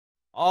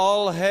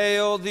All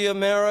hail the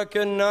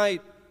American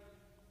night.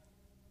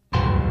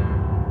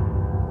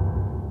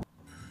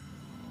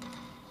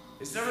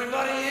 Is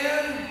everybody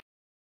in?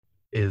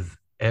 Is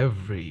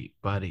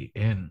everybody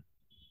in?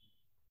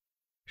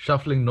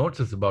 Shuffling Notes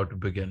is about to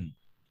begin,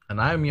 and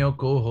I'm your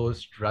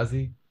co-host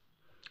Razi,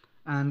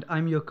 And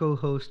I'm your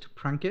co-host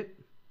Prankit.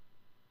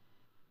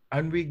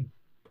 and we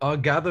are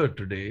gathered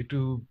today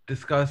to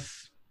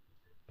discuss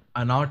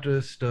an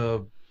artist,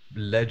 a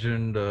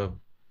legend, a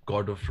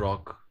god of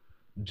rock,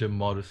 Jim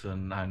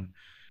Morrison, and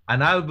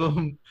an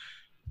album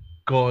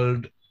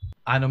called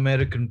An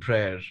American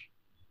Prayer,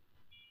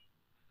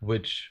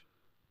 which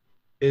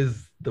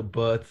is the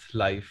birth,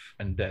 life,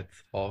 and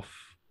death of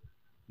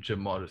Jim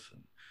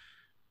Morrison.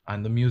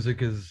 And the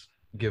music is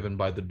given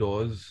by The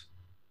Doors.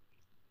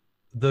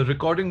 The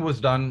recording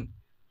was done,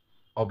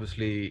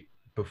 obviously,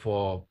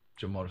 before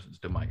Jim Morrison's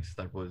demise.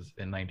 That was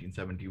in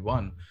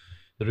 1971.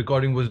 The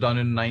recording was done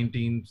in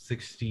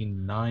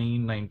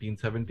 1969,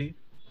 1970.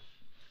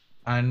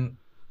 And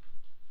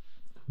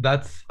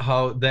that's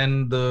how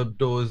then the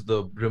Doors,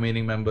 the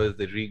remaining members,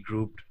 they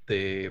regrouped.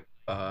 They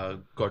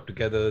got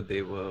together.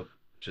 They were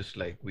just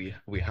like, we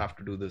have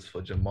to do this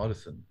for Jim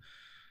Morrison.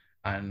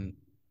 And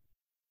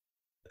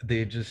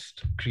they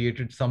just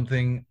created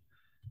something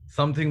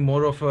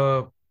more of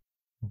a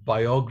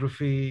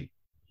biography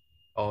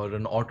or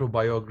an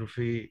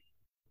autobiography,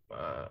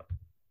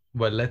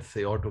 well, let's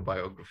say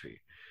autobiography,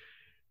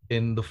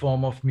 in the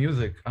form of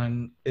music.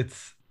 And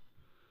it's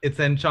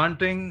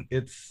enchanting,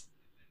 it's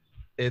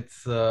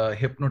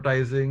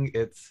hypnotizing.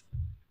 It's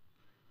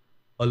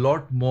a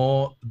lot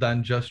more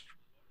than just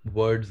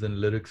words and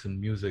lyrics and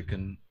music,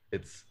 and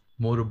it's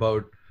more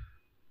about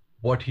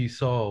what he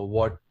saw,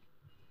 what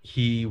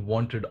he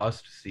wanted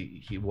us to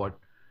see,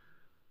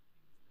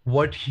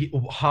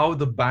 how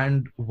the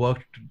band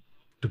worked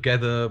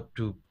together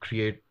to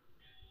create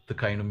the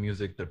kind of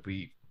music that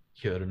we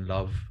hear and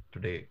love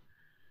today.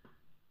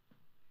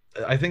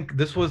 I think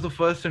this was the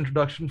first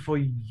introduction for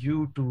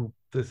you to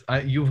this.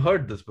 You've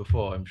heard this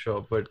before, I'm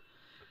sure, but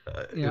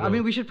I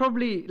mean, we should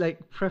probably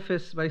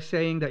preface by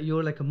saying that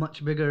you're a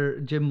much bigger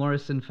Jim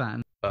Morrison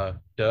fan.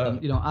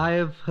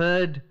 I've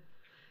heard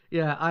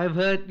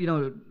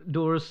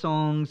Doors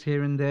songs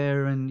here and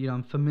there, and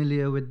I'm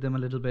familiar with them a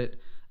little bit,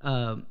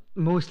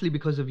 mostly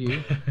because of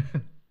you.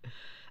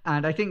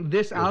 And I think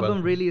this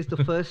album really is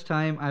the first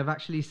time I've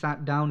actually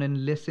sat down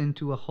and listened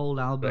to a whole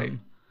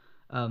album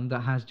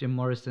that has Jim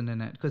Morrison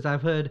in it. Because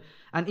I've heard,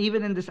 and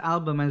even in this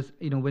album, as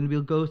when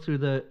we'll go through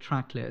the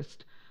track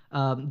list,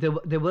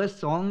 there were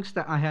songs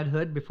that I had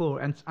heard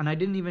before, and I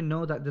didn't even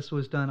know that this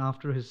was done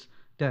after his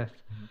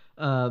death.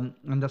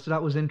 Mm-hmm. And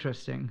that was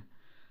interesting.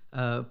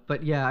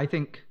 But yeah, I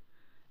think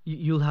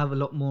you'll have a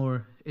lot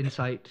more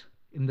insight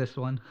in this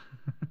one.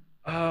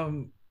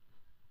 Rather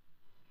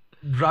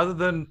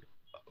than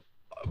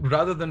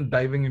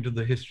diving into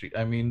the history,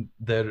 I mean,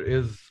 there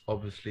is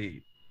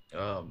obviously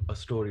a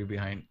story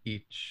behind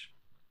each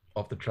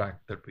of the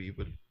track that we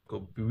will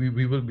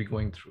be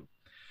going through.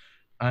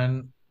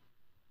 And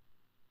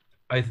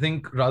I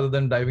think rather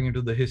than diving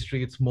into the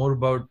history, it's more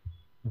about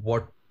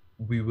what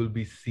we will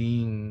be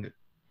seeing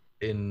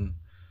in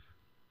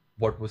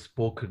what was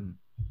spoken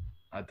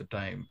at the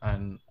time.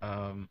 And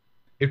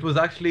it was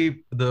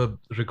actually the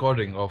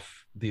recording of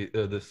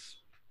this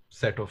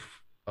set of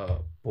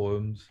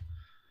poems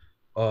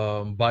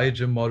by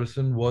Jim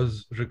Morrison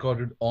was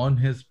recorded on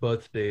his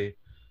birthday,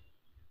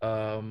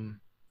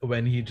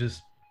 when he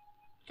just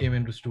came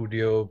into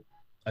studio,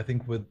 I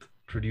think with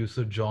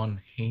producer John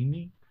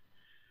Haney,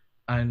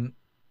 and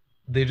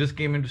they just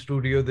came into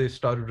studio, they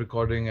started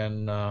recording,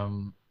 and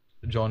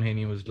John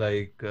Haney was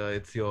like,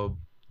 it's your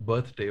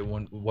birthday,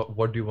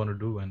 what do you want to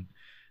do? And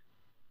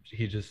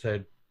he just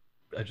said,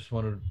 I just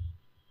want to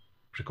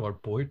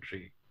record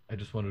poetry, I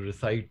just want to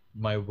recite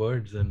my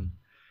words. And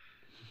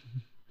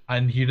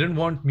he didn't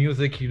want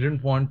music, he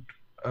didn't want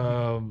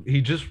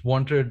he just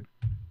wanted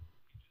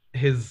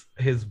his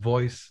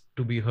voice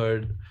to be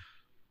heard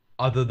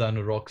other than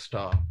a rock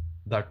star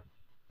that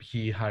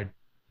he had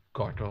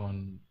got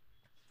on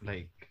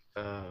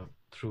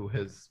through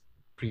his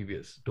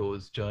previous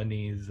Doors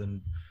journeys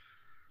and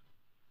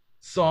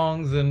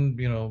songs and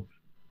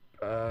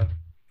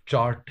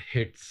chart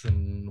hits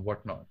and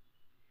whatnot.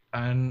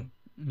 And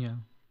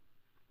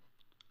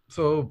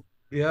so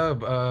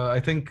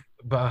I think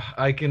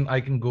I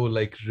can go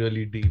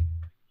really deep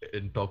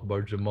and talk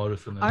about Jim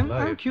Morrison and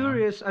life. I'm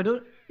curious. I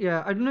don't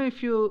know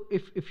if you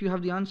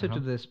have the answer to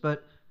this,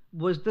 but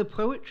was the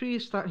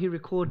poetries that he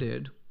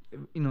recorded,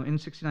 in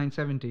 69,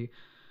 70,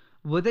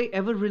 were they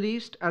ever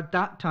released at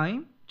that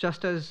time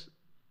just as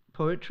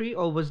poetry,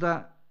 or was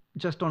that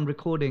just on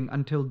recording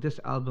until this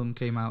album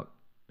came out,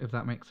 if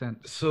that makes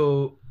sense?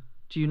 So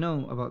do you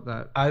know about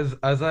that?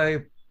 As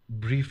I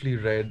briefly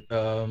read,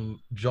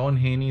 John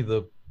Haney,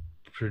 the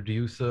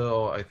producer,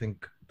 or I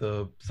think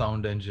the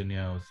sound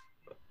engineer,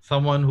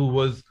 someone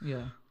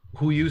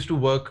who used to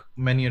work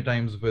many a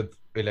times with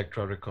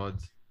Elektra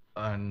Records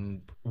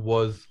and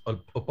was a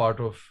part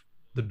of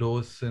the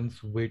Doors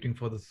since Waiting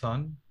for the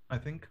Sun, I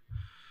think.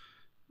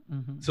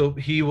 So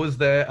he was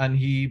there, and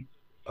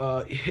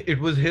it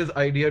was his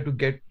idea to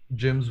get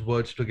Jim's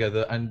words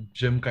together, and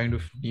Jim kind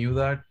of knew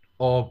that,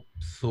 or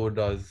so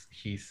does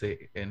he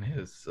say in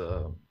his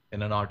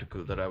in an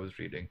article that I was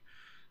reading,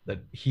 that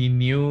he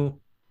knew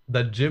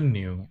that Jim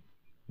knew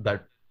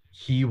that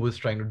he was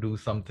trying to do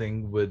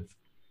something with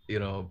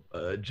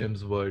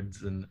Jim's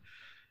words, and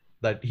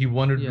that he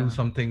wanted to do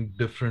something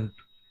different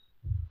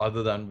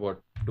other than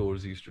what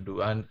Doors used to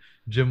do, and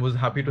Jim was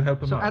happy to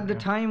help him So out. at the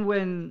time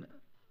when,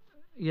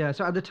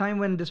 so at the time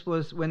when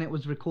when it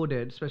was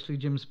recorded, especially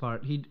Jim's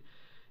part,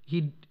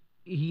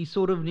 he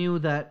sort of knew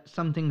that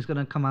something's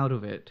gonna come out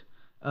of it,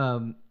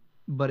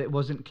 but it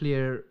wasn't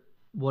clear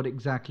what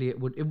exactly it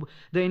would.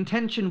 The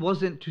intention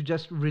wasn't to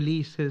just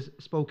release his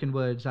spoken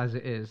words as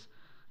it is.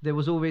 There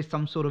was always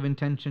some sort of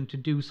intention to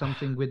do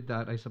something with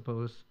that, I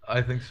suppose.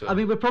 I think so. I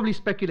mean, we're probably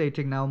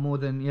speculating now more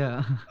than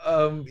Yeah,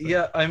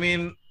 I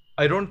mean,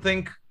 I don't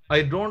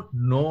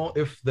know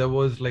if there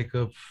was like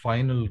a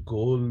final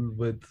goal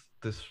with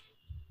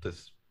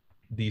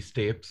these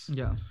tapes.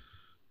 Yeah.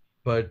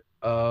 But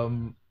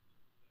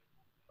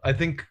I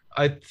think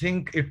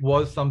it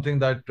was something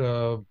that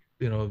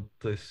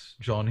this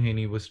John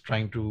Haney was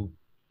trying to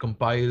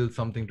compile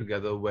something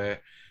together,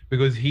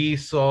 because he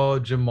saw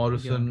Jim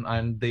Morrison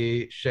and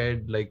they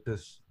shared like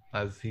this,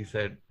 as he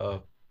said,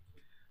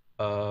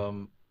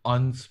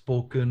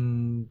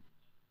 unspoken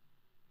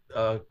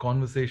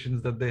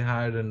conversations that they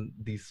had, and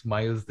these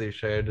smiles they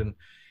shared, and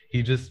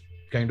he just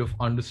kind of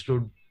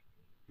understood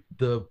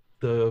the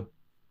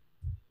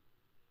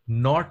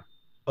not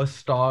a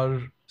star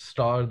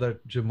that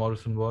Jim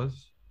Morrison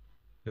was,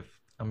 if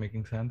I'm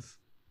making sense,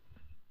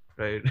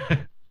 right?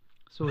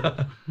 Sort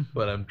of.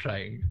 But I'm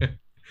trying.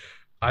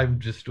 I'm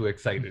just too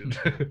excited.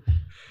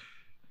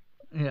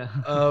 Yeah.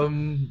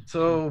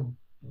 So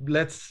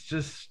let's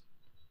just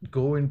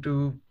go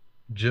into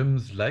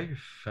Jim's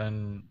life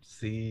and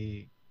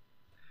see.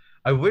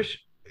 I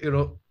wish,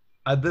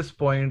 at this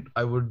point,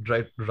 I would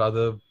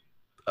rather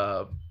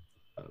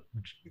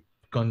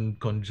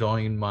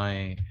conjoin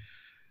my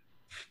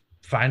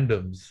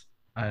fandoms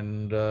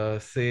and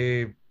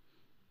say,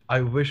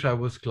 I wish I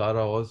was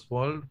Clara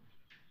Oswald,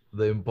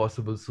 the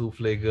impossible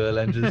souffle girl,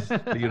 and just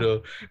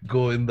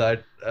go in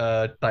that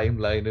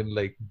timeline and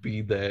like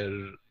be there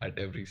at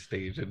every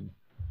stage and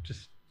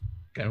just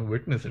kind of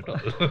witness it all.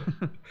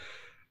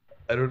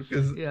 I don't,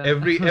 because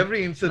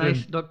every incident,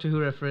 nice Doctor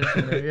Who reference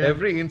in there, yeah.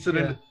 Every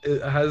incident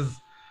has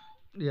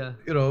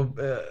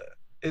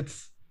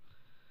it's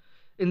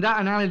in that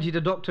analogy,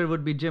 the Doctor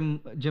would be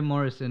Jim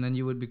Morrison and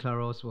you would be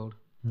Clara Oswald.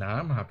 Nah,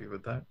 I'm happy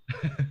with that.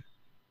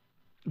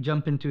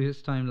 Jump into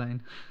his timeline.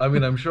 I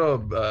mean, I'm sure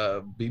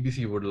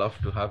BBC would love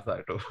to have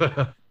that.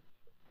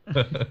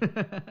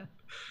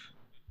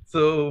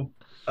 So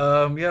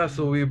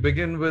so we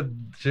begin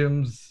with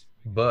Jim's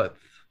birth,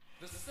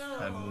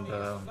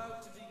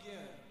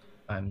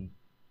 and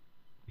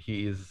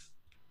he's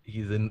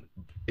in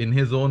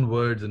his own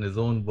words, in his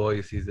own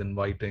voice, he's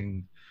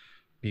inviting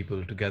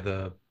people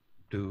together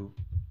to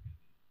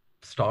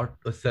start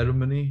a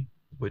ceremony,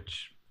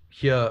 which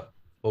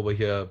over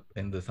here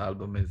in this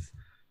album is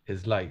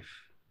his life,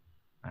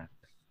 and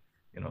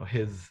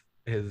his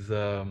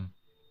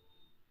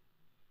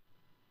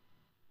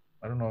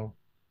I don't know,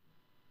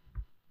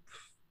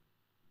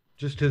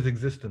 just his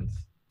existence,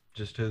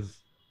 just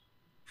his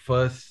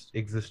first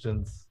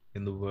existence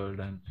in the world,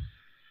 and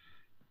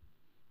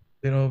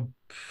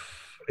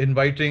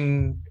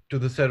inviting to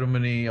the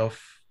ceremony of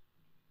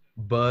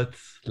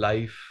birth,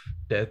 life,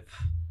 death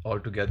all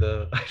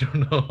together. I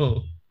don't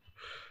know.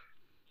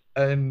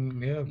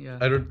 And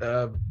I don't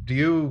do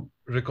you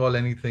recall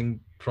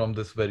anything from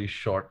this very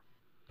short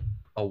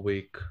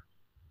Awake?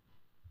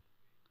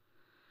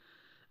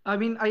 I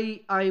mean,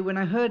 I when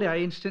I heard it, I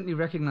instantly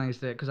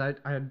recognized it, because I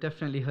had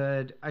definitely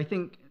heard, I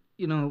think,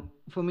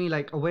 for me,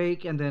 like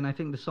Awake, and then I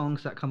think the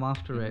songs that come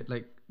after it,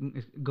 like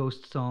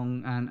Ghost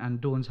Song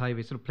and Dawn's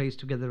Highway, sort of plays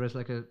together as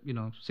like a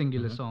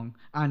singular song,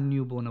 and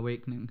Newborn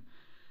Awakening.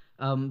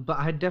 But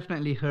I had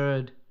definitely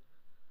heard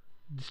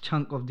this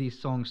chunk of these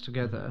songs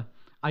together.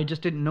 I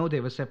just didn't know they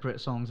were separate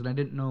songs, and I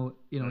didn't know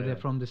they're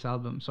from this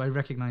album, so I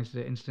recognized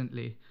it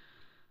instantly.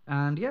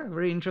 And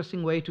very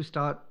interesting way to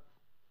start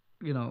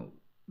the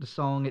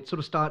song. It sort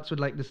of starts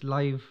with like this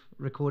live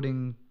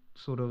recording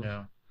sort of.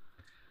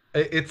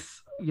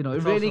 It's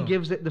it really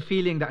gives it the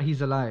feeling that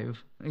he's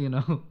alive.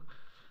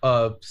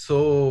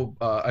 So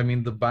I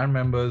mean, the band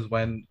members,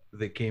 when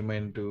they came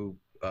into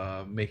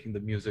making the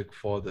music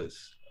for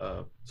this,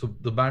 so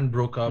the band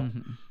broke up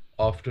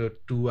after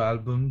 2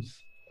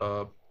 albums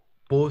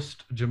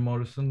post Jim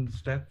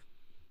Morrison's death,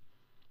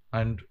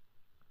 and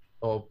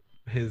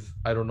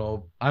I don't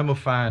know, I'm a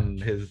fan,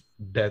 his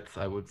death,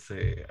 I would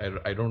say.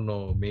 I don't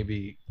know,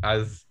 maybe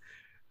as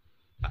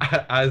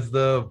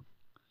the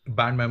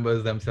band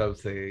members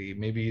themselves say,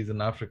 maybe he's in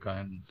Africa,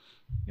 and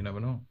you never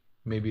know.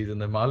 Maybe he's in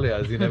the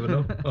Himalayas, you never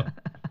know.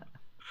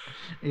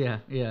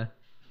 Yeah.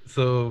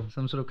 So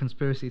some sort of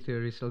conspiracy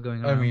theory still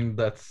going on. I mean,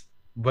 that's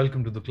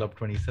welcome to the Club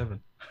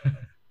 27.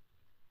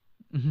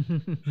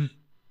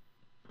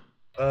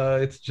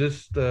 it's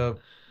just there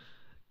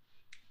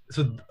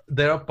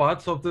are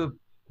parts of the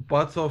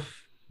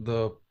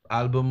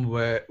album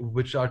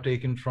which are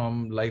taken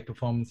from live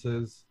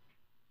performances,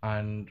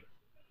 and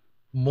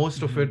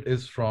most of it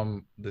is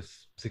from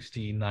this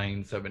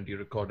 69 70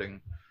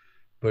 recording,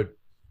 but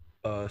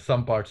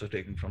some parts are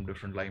taken from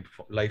different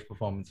live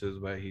performances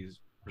where he's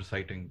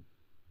reciting,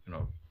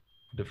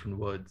 different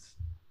words,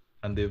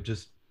 and they've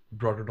just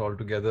brought it all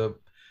together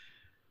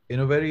in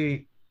a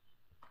very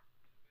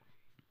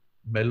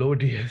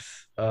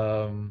melodious,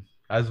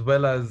 as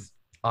well as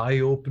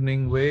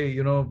eye-opening way.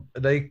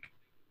 Like,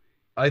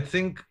 I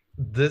think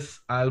this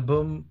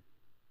album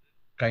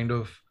kind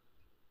of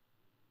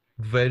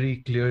very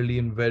clearly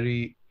and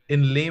very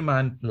in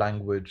layman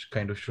language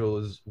kind of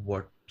shows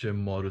what Jim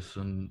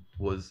Morrison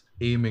was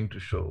aiming to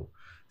show,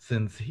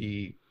 since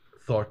he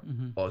thought,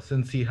 or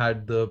since he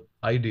had the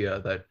idea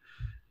that,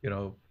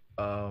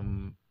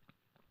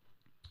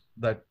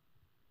 that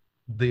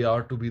they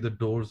are to be the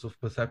doors of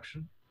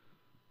perception,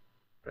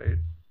 right?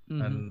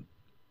 And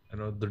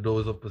the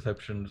doors of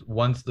perception,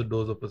 once the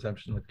doors of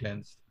perception are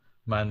cleansed,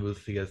 man will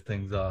see as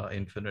things are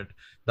infinite.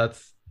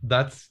 That's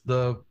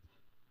the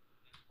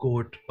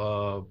quote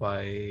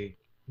by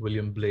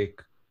William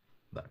Blake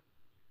that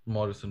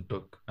Morrison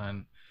took,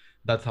 and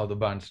that's how the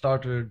band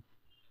started.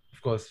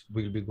 Of course,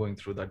 we'll be going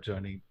through that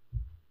journey.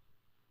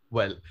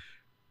 Well,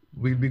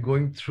 we'll be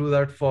going through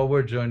that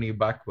forward journey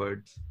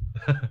backwards,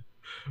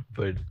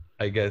 but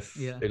I guess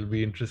it'll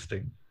be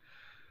interesting.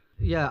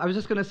 Yeah, I was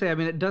just gonna say, I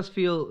mean, it does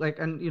feel like,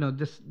 and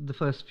the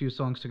first few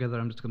songs together,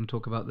 I'm just gonna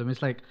talk about them.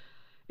 It's like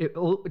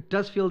it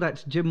does feel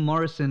that's Jim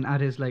Morrison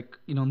at his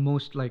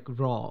most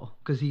raw,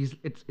 because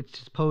it's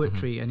just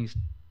poetry and he's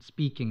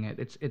speaking it.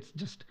 It's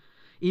just,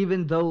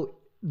 even though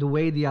the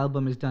way the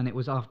album is done, it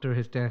was after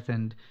his death,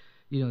 and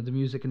the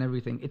music and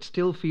everything, it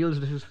still feels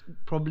this is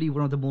probably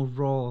one of the more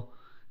raw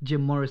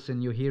Jim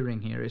Morrison you're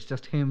hearing here. It's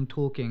just him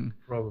talking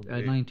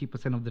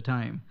 90% of the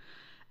time.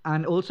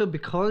 And also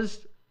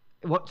because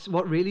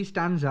what really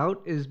stands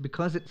out is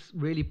because it's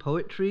really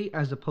poetry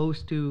as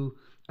opposed to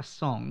a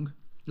song.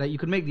 Like, you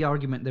could make the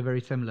argument they're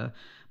very similar,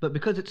 but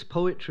because it's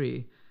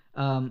poetry,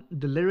 the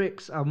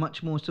lyrics are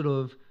much more sort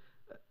of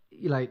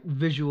like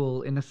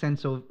visual, in a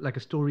sense of like a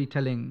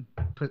storytelling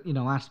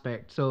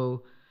aspect.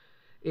 So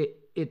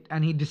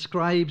and he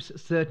describes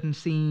certain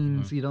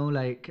scenes,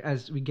 like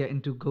as we get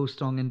into Ghost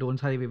Song and Dawn's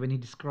Highway, when he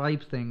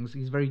describes things,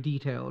 he's very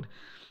detailed.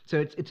 So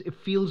it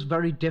feels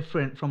very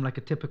different from like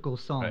a typical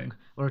song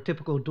or a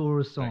typical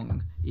Doors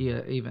song,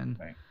 even.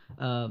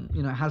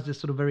 It has this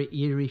sort of very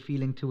eerie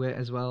feeling to it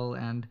as well.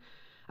 And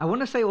I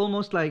want to say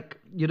almost like,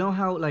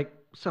 how like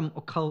some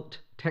occult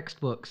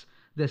textbooks,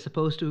 they're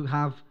supposed to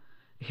have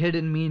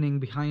hidden meaning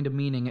behind a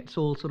meaning. It's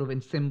all sort of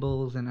in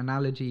symbols and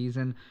analogies,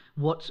 and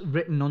what's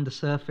written on the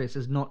surface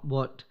is not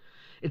what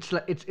it's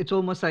like. It's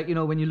almost like,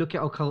 when you look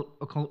at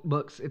occult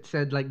books, it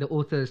said like the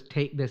authors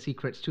take their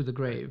secrets to the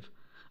grave.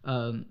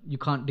 You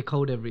can't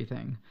decode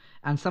everything,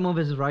 and some of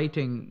his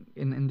writing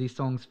in these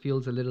songs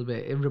feels a little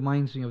bit, it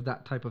reminds me of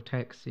that type of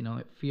text.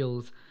 It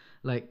feels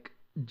like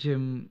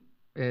Jim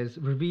is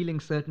revealing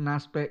certain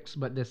aspects,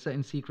 but there's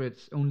certain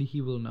secrets only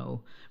he will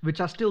know, which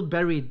are still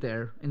buried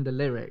there in the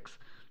lyrics,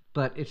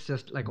 but it's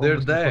just like they're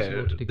almost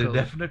there, to they're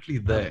definitely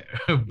there.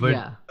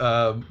 But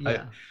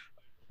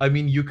I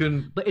mean, you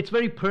can, but it's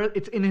very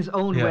it's in his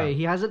own way.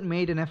 He hasn't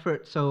made an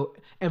effort so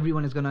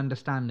everyone is going to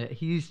understand it.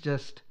 He's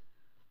just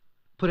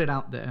put it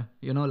out there,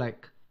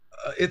 like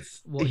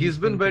he's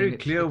been very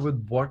clear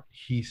with what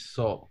he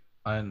saw,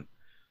 and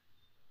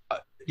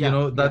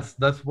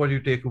that's what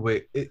you take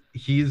away.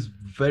 He's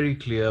very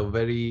clear,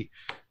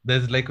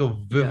 there's like a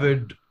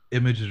vivid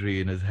imagery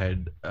in his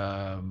head,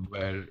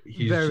 where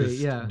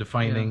he's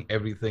defining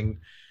everything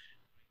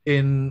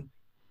in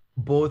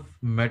both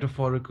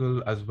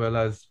metaphorical as well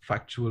as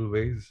factual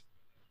ways,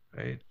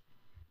 right?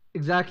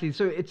 Exactly.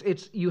 So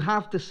it's you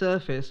have the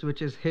surface,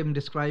 which is him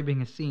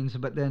describing his scenes,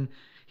 but then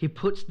he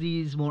puts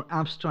these more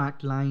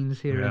abstract lines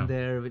here and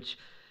there, which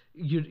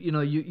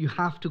you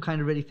have to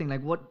kind of really think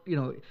like, what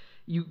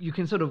you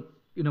can sort of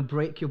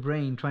break your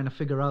brain trying to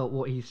figure out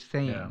what he's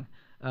saying.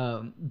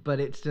 But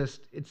it's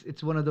just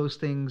it's one of those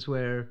things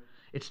where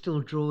it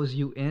still draws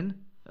you in.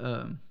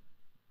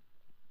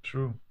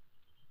 True.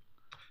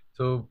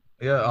 So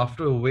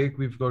after Awake,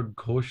 we've got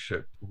Ghost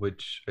Ship,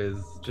 which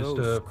is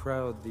just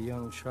crowd the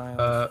young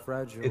child,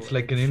 fragile. It's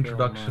like an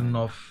introduction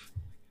of,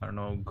 I don't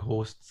know,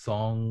 ghost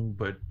song,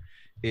 but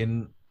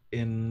in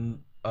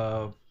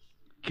a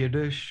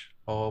kiddish,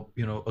 or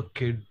a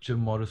kid Jim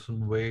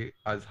Morrison way,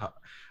 as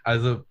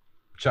a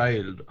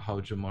child,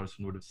 how Jim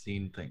Morrison would have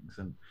seen things.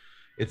 And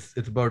it's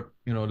about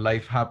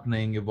life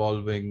happening,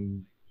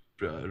 evolving,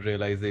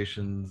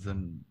 realizations,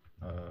 and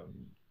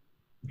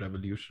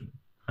revolution.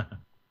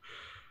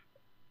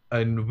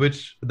 And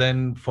which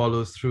then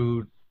follows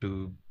through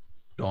to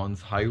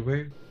Dawn's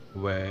Highway,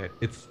 where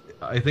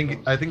I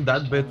think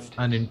that bit's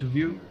an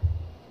interview.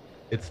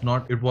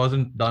 It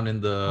wasn't done in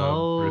the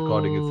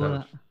recording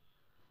itself.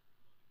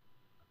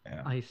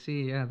 I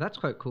see. Yeah, that's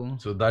quite cool.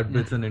 So that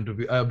bit's an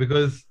interview,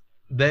 because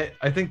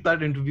I think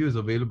that interview is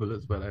available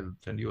as well. I'll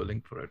send you a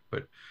link for it.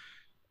 But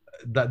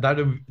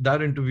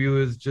that interview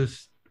is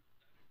just,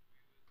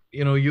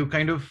 you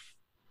kind of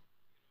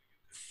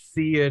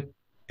see it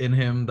in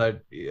him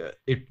that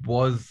it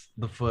was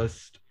the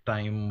first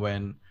time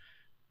when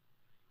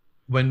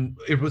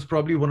it was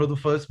probably one of the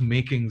first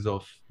makings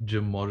of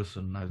Jim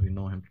Morrison as we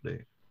know him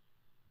today.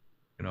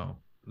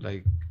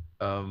 Like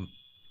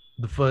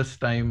the first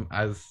time,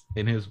 as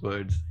in his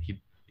words,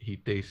 he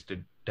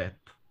tasted death.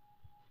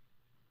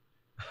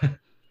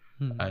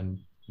 And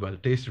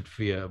tasted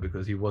fear,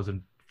 because he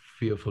wasn't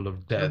fearful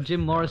of death. So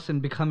Jim Morrison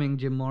becoming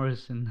Jim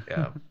Morrison.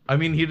 Yeah. I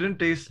mean, he didn't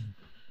taste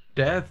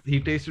death, he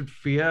tasted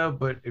fear,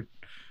 but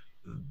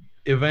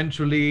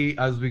eventually,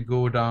 as we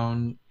go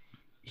down,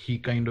 he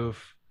kind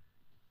of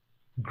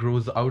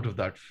grows out of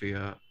that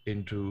fear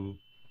into,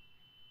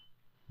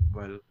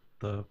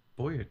 the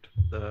poet,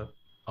 the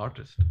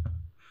artist.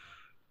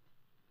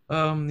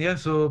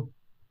 So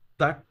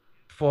that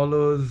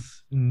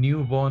follows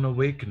Newborn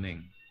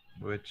Awakening,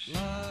 which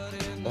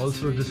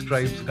also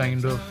describes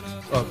kind of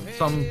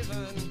some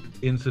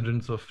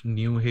incidents of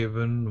New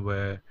Haven,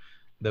 where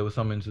there were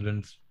some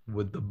incidents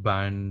with the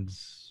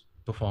band's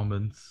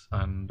performance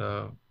and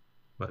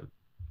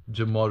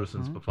Jim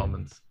Morrison's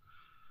performance.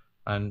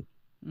 And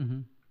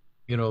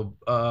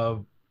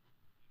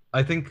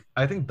I think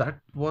that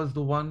was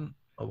the one,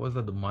 or was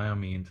that the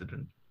Miami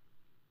incident?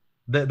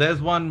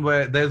 There's one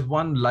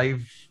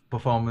live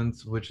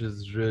performance which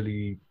is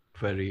really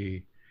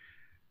very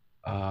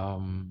I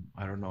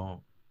don't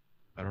know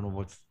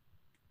what's,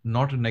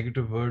 not a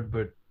negative word,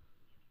 but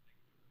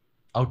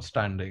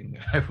outstanding,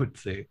 I would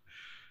say.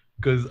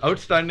 Because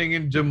outstanding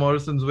in Jim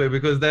Morrison's way,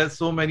 because there's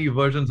so many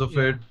versions of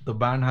it. The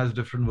band has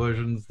different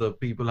versions, the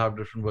people have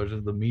different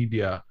versions, the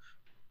media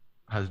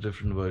has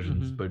different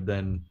versions. But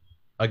then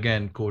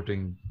again,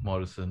 quoting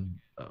Morrison,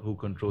 who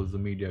controls the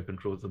media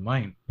controls the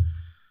mind.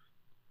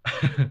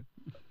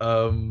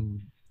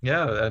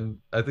 And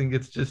I think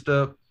it's just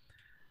a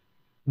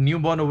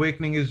Newborn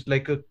Awakening is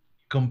like a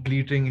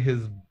completing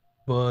his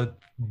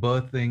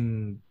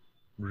birthing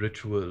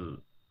ritual.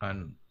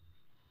 And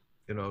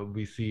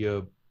we see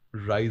a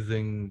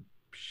rising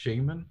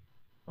shaman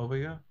over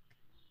here.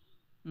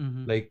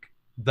 Like,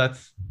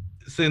 that's,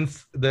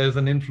 since there's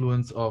an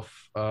influence of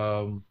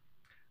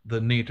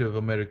the Native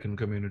American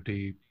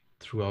community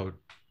throughout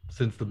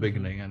since the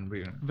beginning, and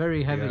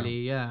very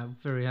heavily.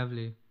 Very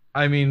heavily.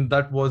 I mean,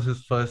 that was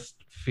his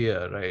first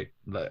fear, right?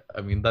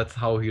 I mean, that's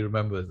how he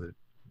remembers it.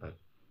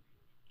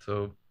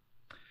 So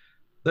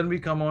then we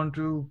come on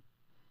to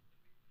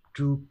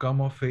come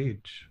of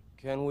age.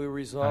 Can we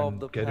resolve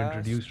and the get past,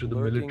 introduced to the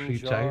lurking military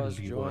child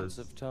he was,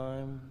 of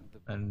time?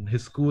 and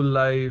his school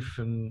life,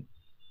 and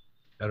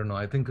I don't know,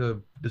 I think a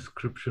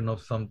description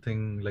of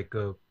something like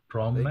a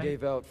prom They night.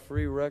 gave out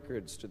free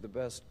records to the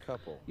best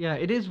couple. Yeah,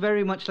 it is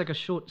very much like a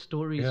short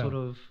story sort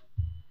of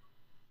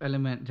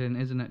element,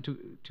 isn't it?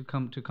 To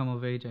come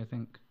of age, I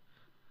think.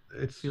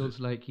 It feels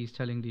like he's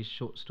telling these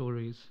short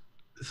stories.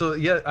 So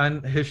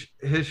and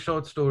his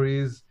short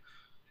stories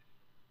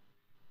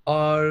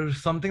are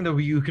something that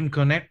we can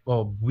connect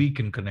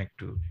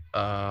to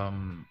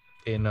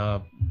in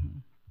a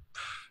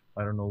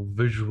I don't know,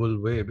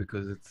 visual way,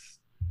 because it's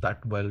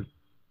that well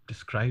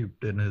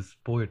described in his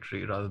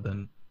poetry rather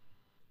than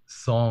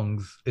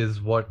songs,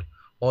 is what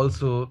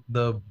also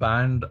the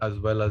band as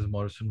well as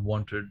Morrison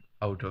wanted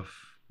out of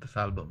this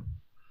album.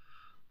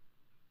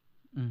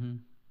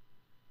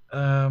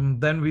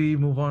 Then we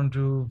move on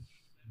to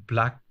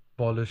Black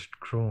Polished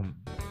Chrome.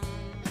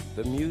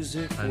 The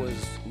music was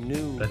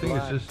new, I think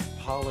black, it's just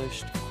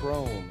polished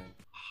chrome.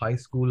 High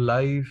school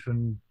life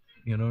and,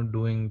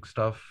 doing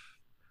stuff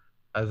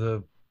as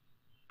a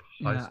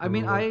high school. I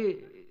mean,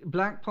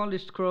 Black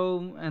Polished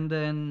Chrome, and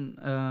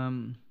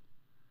then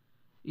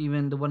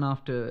even the one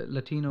after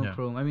Latino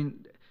Chrome. I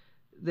mean,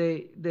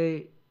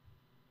 they're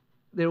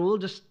all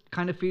just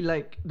kind of feel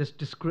like this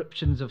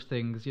descriptions of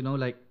things,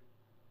 like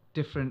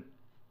different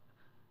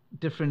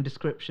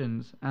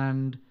descriptions.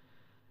 And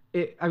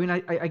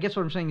I guess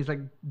what I'm saying is,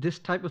 like, this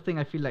type of thing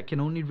I feel like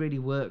can only really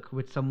work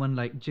with someone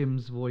like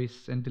Jim's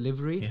voice and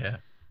delivery.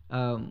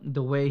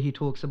 The way he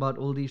talks about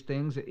all these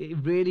things, it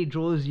really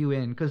draws you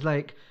in, because,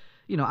 like,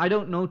 I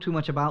don't know too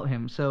much about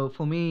him, so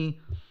for me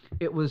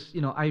it was,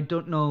 I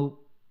don't know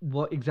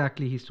what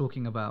exactly he's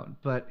talking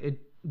about, but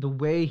the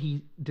way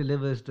he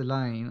delivers the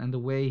line and the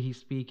way he's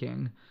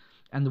speaking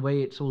and the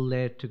way it's all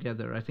layered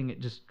together, I think it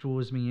just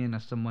draws me in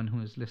as someone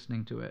who is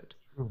listening to it.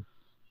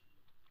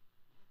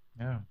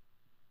 Yeah.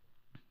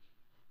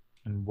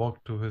 And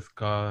walked to his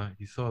car,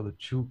 he saw the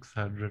Chooks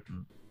had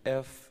written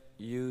F-U-C-K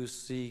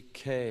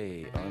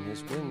on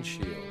his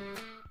windshield.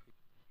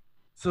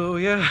 So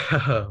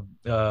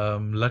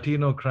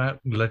Latino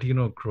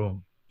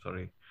Chrome,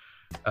 sorry,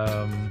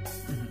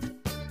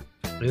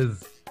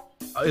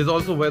 is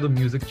also where the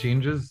music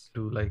changes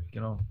to, like,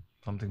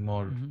 something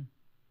more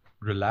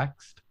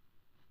relaxed,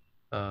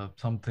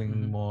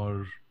 something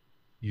more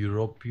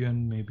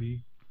European,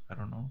 maybe. I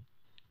don't know.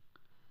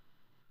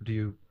 Do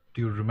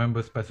you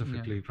remember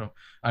specifically from?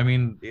 I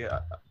mean,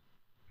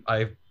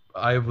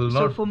 I will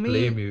So not for me,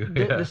 blame you.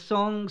 the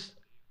songs,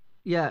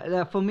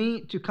 for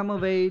me, To Come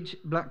of Age,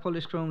 Black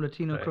Polish Chrome,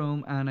 Latino Right.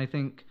 Chrome, and I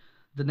think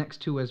the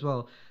next two as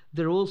well,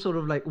 they're all sort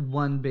of like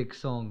one big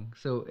song.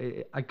 So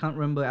I can't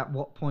remember at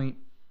what point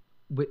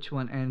which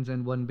one ends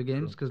and one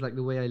begins, because like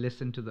the way I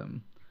listened to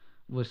them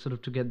was sort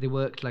of together. They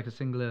worked like a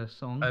singular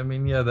song. I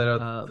mean, yeah, there are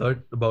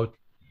Um, about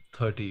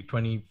 30,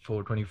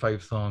 24,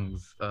 25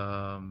 songs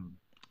yeah,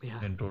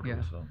 in total.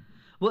 yeah. So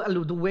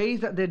Well, the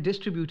ways that they're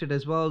distributed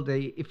as well,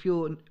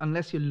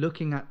 unless you're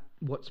looking at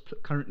what's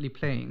currently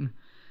playing,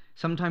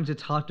 sometimes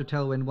it's hard to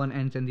tell when one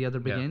ends and the other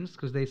Yeah. begins,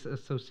 because they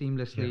so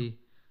seamlessly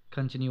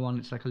continue on.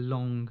 It's like a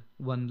one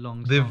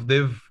long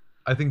song.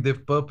 I think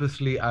they've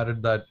purposely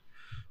added that.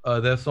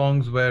 There are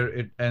songs where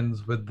it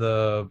ends with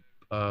the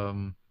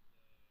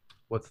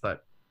what's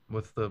that?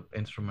 What's the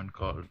instrument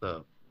called?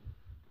 I'm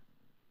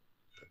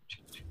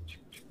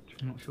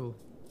not sure.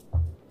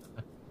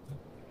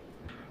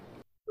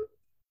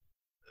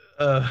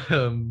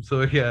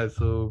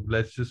 So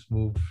let's just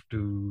move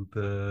to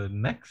the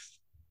next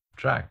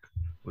track,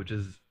 which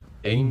is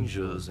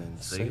Angels and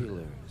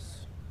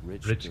Sailors,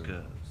 Rich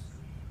Girls.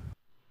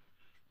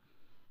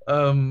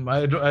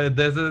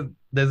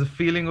 There's a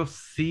feeling of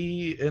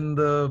sea in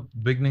the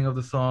beginning of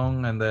the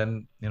song, and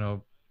then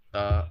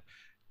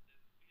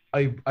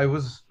I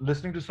was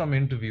listening to some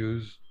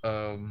interviews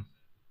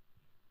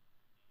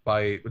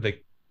by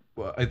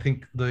I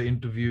think the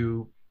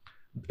interview,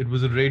 it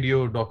was a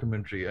radio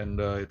documentary, and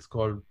it's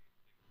called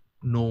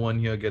No One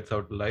Here Gets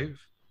Out Alive.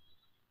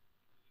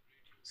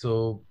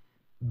 So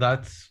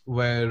that's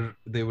where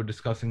they were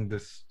discussing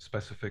this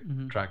specific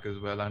track as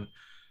well, and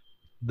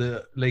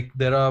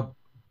there are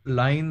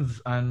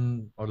lines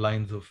or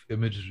lines of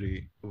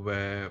imagery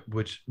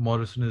which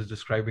Morrison is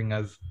describing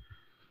as,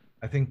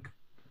 I think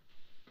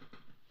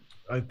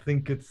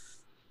it's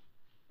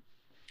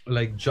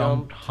like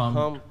jumped,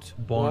 humped,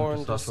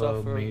 born to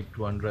suffer, made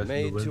to undress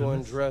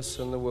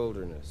in the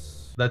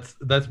wilderness.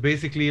 That's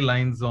basically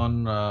lines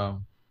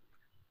on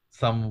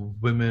some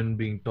women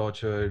being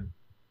tortured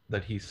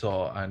that he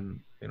saw,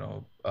 and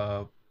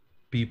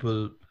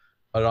people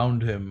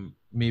around him,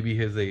 maybe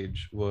his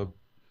age, were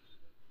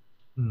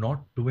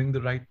not doing the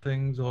right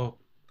things, or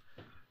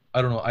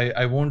I don't know.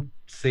 I won't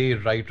say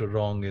right or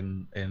wrong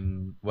in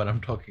when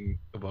I'm talking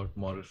about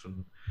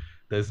Morrison.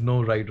 There's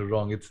no right or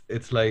wrong.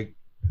 It's like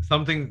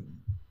something,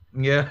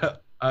 yeah.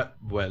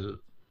 Well,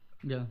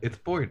 Yeah. it's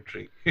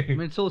poetry. I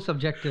mean, it's all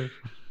subjective.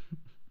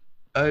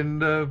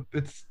 And I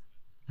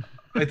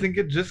think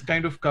it just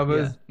kind of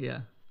covers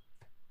Yeah.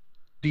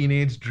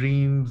 teenage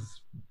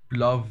dreams,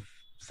 love,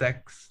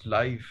 sex,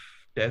 life,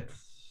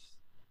 death.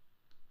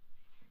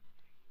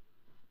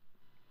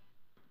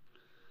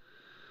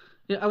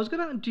 Yeah, I was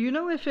gonna. Do you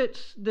know if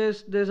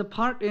there's a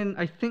part in,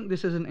 I think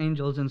this is in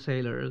Angels and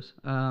Sailors,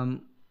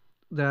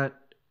 that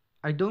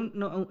I don't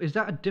know. Is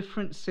that a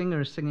different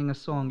singer singing a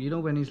song? You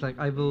know, when he's like,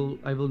 I will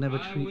never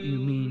treat you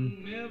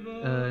mean,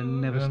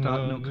 never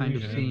start no kind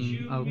of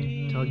scene. I'll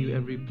tell you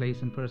every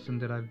place and person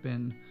that I've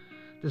been.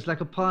 There's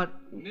like a part,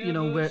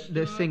 where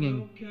they're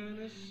singing,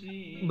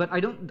 but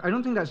I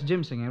don't think that's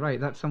Jim singing, right?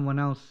 That's someone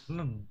else.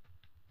 No,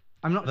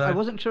 I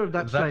wasn't sure if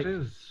that's like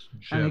Jim.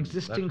 an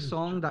existing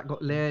song that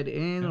got layered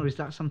in, or is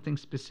that something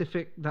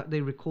specific that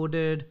they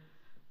recorded?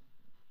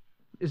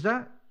 Is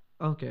that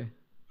okay?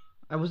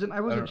 I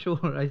wasn't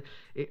sure.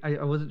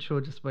 I wasn't sure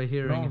just by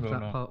hearing if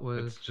that part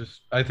was. It's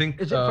just, I think.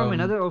 Is it from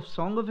another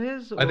song of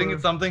his? I think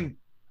it's something.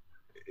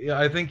 Yeah,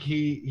 I think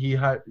he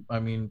had. I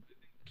mean,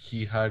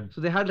 he had.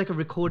 So they had like a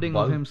recording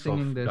of him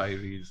singing this.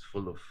 Diaries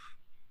full of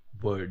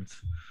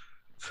words,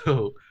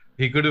 so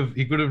he could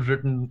have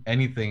written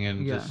anything,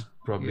 and just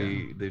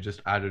probably they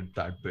just added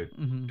that bit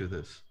to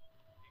this.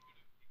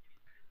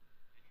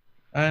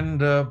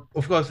 And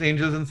of course,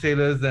 Angels and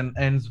Sailors then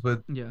ends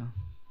with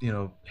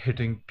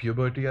hitting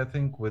puberty, I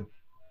think, with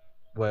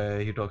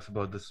where he talks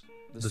about this.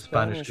 The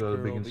Spanish girl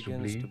begins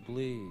to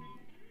bleed.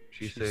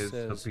 She says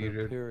her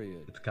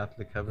period. It's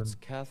Catholic heaven. It's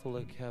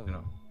Catholic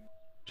heaven.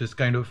 Just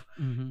kind of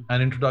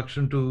an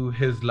introduction to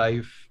his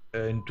life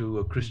into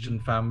a Christian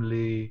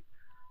family,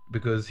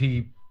 because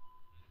he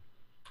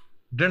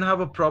didn't have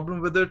a problem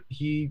with it.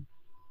 He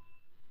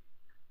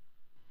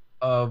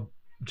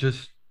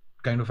just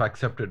kind of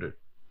accepted it.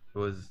 It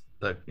was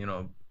that,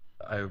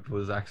 I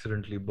was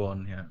accidentally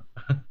born here,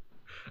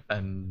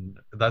 and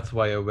that's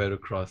why I wear a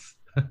cross.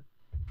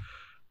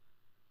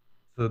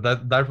 So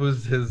that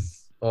was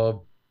his.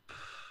 Well,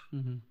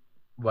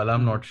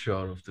 I'm not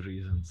sure of the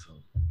reason.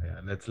 So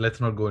yeah,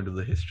 let's not go into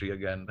the history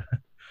again.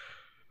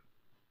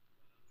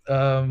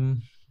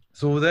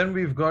 So then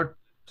we've got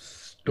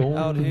Stoned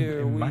Out here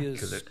Immaculate. we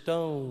is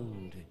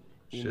stoned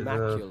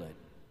immaculate.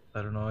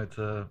 I don't know. It's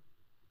a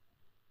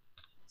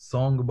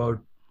song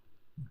about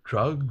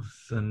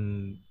drugs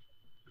and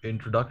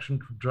introduction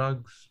to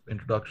drugs,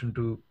 introduction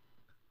to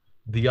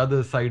the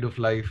other side of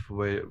life,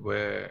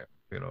 where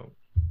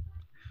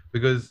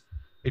because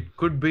it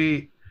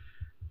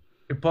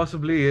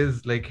possibly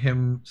is like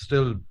him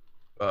still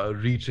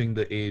reaching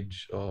the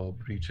age of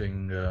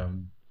reaching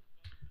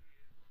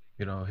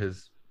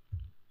his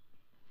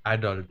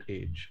adult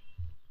age,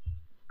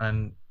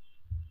 and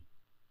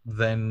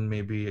then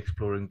maybe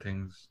exploring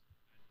things.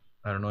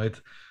 I don't know.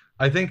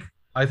 I think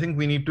I think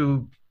we need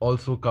to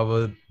also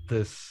cover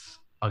this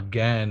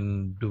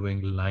again,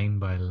 doing line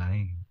by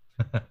line.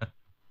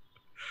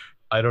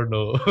 I don't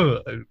know.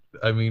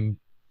 I mean,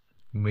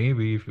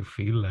 maybe if you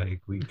feel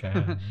like we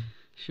can.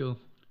 Sure.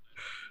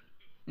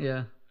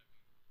 Yeah.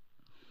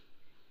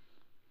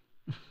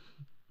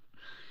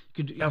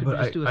 You could But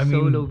just do a I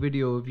solo mean,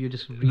 video of you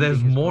just reading there's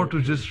his more to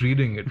poetry. just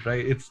reading it,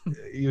 right? It's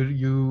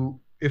you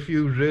if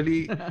you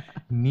really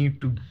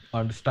need to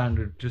understand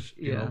it, just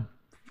Yeah.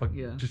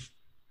 Yeah. just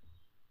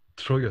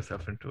throw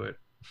yourself into it.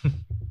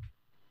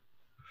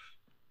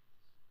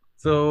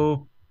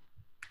 So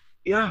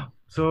yeah,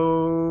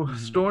 so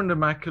Stoned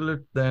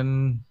Immaculate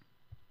then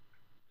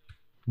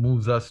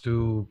moves us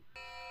to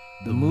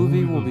The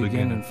movie will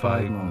begin in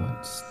 5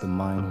 moments. The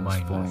mindless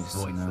mindless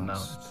voice voice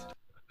announced.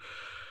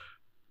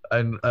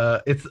 and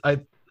it's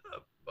I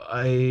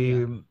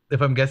Yeah.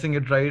 if I'm guessing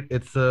it right,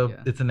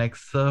 Yeah. it's an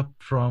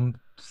excerpt from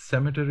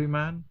Cemetery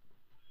Man,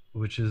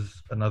 which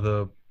is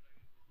another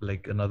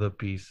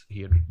piece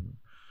he had written,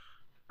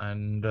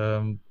 and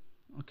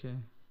Okay.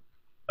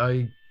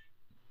 I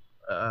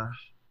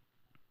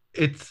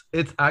it's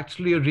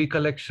actually a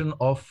recollection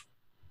of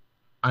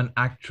an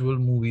actual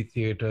movie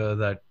theater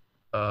that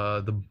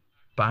the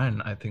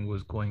band I think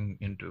was going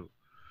into,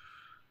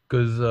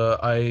 because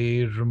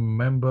I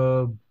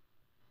remember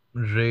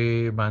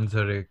Ray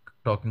Manzarek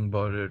talking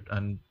about it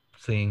and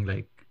saying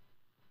like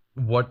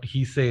what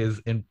he says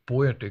in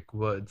poetic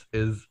words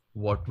is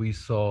what we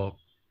saw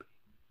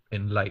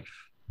in life,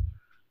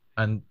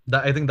 and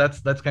that I think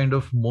that's kind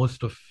of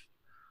most of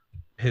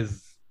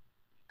his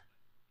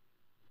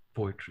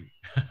poetry.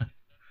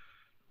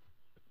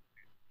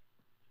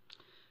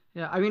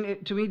 Yeah, I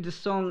mean, to me, this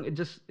song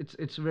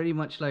it's very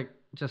much like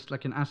just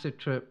like an acid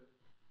trip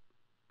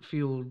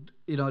fueled,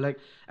 like,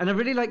 and I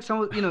really like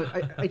some,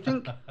 I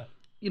think,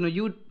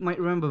 you might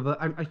remember, but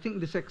I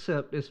think this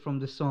excerpt is from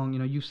this song.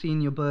 You've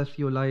seen your birth,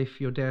 your life,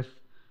 your death.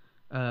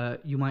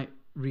 You might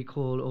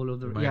recall all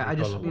of the, Might yeah, I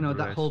just, recall all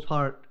the that whole rest.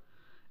 part,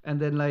 and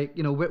then like,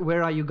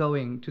 where are you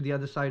going? To the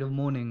other side of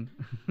morning.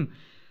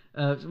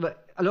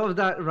 But a lot of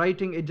that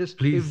writing,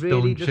 Please it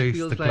really don't just chase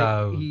feels the like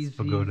clouds, he's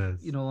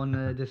pagodas.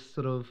 on this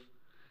sort of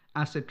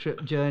acid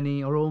trip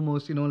journey, or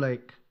almost,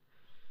 like,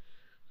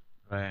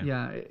 Right.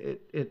 yeah,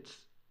 it's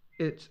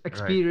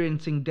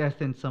experiencing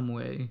death in some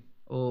way,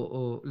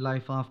 or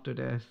life after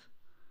death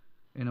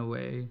in a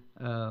way.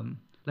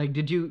 Like,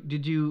 did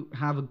you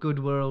have a good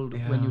world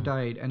when you Yeah.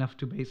 died, enough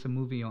to base a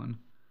movie on?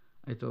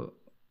 I thought.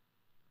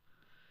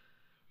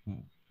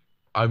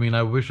 I mean,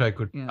 I wish I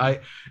could.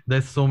 Yeah.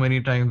 There's so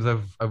many times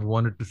I've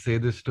wanted to say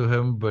this to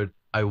him, but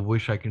I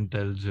wish I can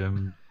tell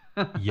Jim,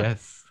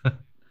 yes,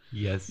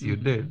 yes, you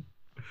did.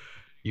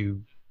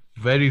 You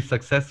very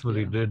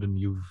successfully Yeah. did, and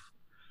you've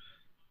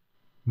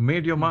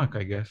made your mark,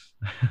 I guess.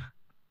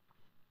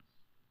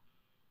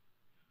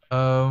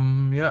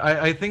 Yeah,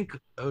 I think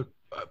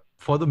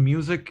for the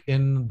music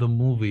in the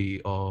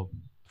movie, or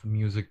the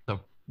music that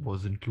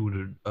was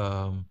included,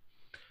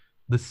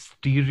 the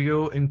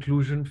stereo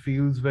inclusion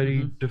feels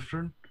very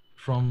different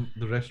from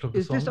the rest of the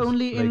Is this songs.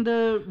 only in Like,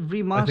 the I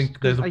remastered? think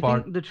Because there's a I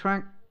part.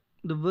 think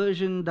the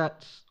version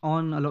that's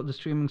on a lot of the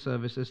streaming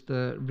services,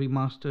 the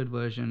remastered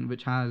version,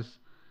 which has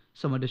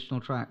some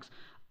additional tracks.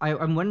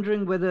 I'm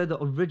wondering whether the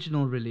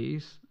original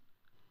release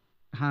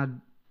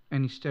had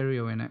any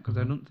stereo in it, because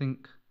I don't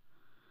think.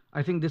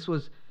 I think this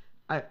was,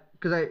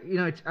 because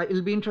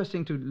it'll be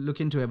interesting to look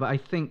into it, but I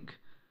think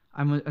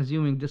I'm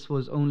assuming this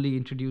was only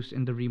introduced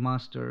in the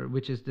remaster,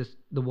 which is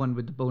the one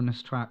with the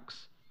bonus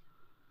tracks.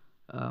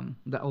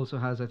 That also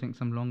has, I think,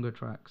 some longer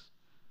tracks.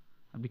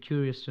 I'd be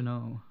curious to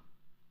know.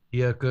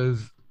 Yeah,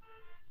 because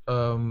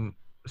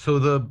so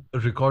the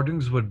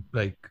recordings were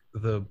like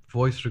the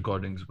voice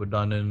recordings were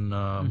done in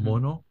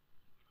mono.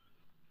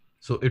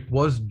 So it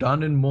was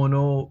done in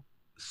mono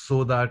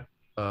so that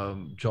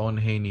John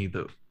Haney,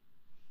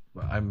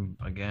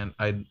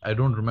 I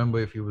don't remember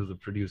if he was the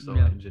producer or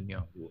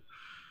engineer,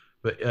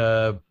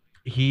 but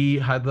he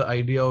had the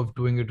idea of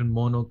doing it in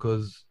mono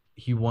because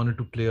he wanted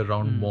to play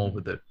around more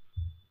with it,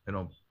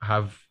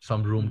 have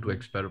some room to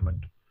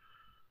experiment.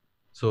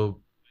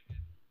 So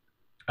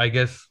I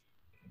guess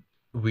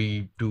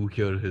we do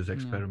hear his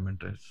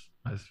experiment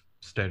as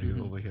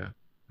stereo over here.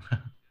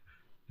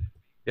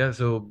 Yeah,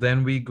 so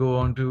then we go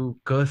on to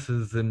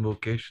Curses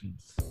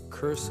Invocations.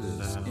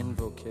 Curses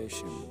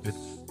Invocations.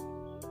 It's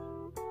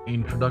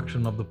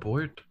introduction of the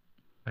poet,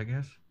 I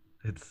guess.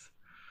 It's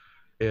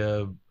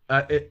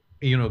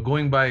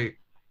going by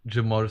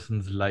Jim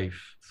Morrison's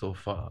life so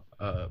far.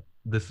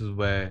 This is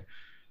where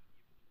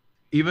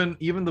even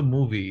the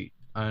movie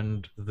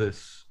and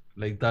this,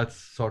 like, that's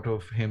sort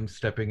of him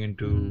stepping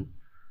into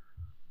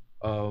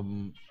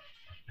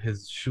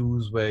his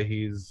shoes, where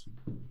he's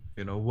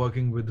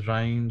working with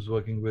rhymes,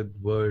 working with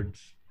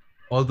words.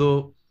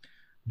 Although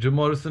Jim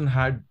Morrison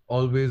had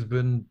always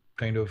been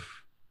kind of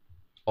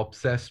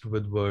obsessed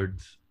with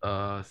words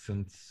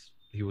since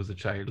he was a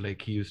child.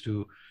 Like, he used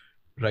to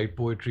write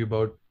poetry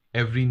about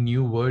every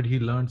new word he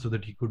learned so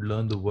that he could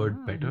learn the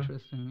word better.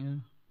 Interesting, yeah.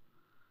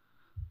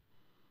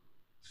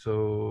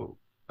 So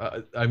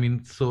I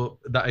mean, so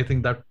that I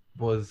think that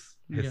was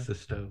his Yeah.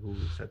 sister who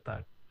said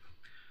that.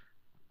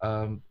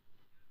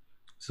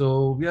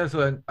 So yeah,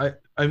 so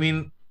I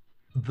mean,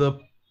 the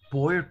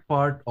poet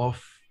part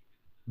of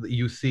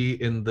you see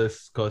in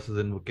this Curses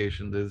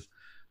Invocation, there's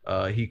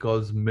he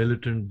calls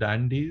militant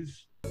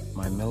dandies.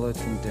 My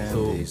militant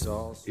dandies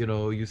all. You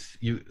know,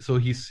 so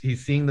he's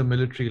seeing the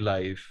military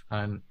life,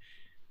 and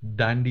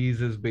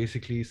dandies is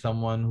basically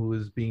someone who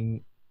is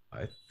being,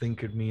 I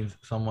think it means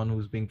someone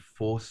who's being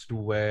forced to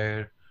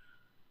wear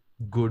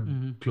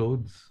good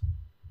clothes.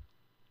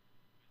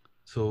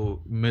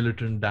 So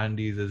militant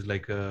dandies is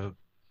like a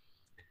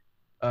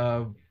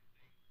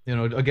you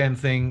know, again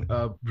saying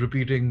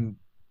repeating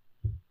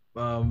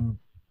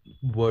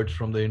words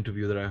from the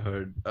interview that I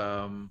heard.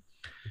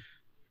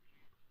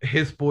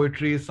 His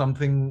poetry is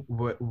something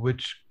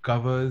which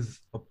covers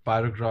a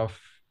paragraph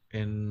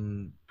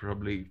in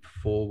probably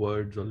 4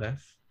 words or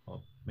less,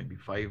 or maybe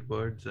 5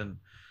 words. And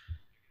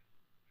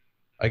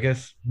I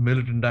guess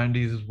militant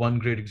dandies is one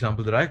great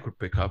example that I could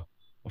pick up.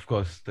 Of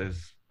course,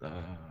 there's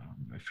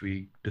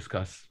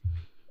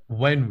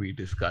when we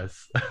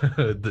discuss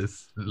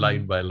this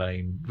line by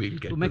line,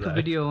 we'll make a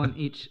video on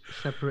each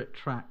separate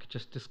track,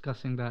 just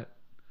discussing that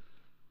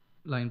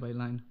line by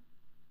line.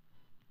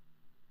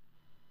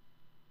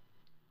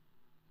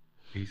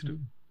 Please do.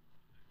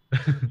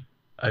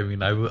 I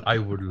mean, I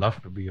would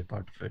love to be a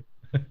part of it.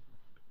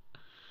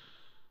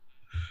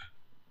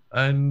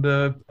 And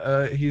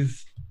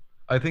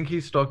I think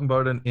he's talking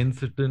about an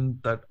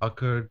incident that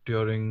occurred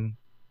during.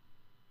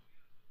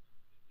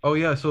 Oh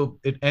yeah, so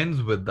it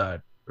ends with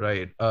that,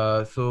 right?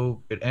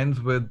 So it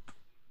ends with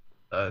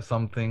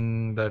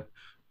something that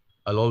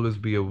I'll always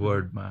be a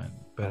word man.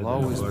 I'll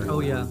always be a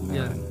word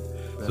man.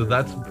 So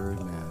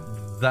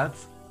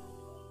that's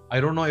I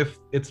don't know if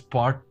it's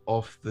part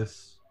of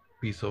this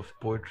piece of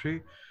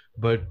poetry,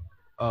 but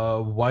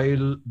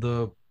while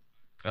the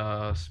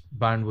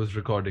band was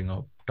recording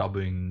or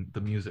dubbing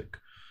the music,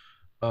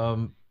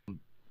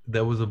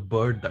 there was a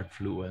bird that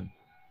flew in,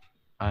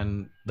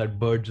 and that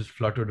bird just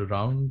fluttered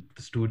around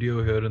the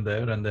studio here and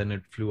there, and then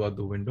it flew out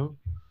the window.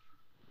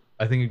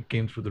 I think it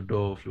came through the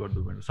door, flew out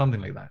the window, something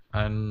like that.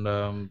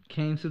 And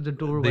came through the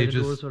door while the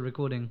doors were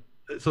recording.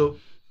 So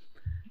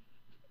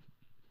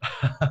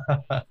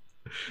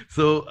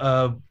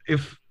so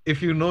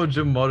if you know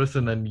Jim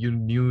Morrison and you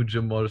knew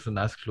Jim Morrison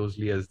as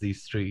closely as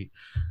these three,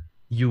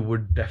 you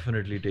would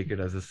definitely take it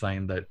as a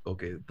sign that,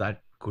 okay,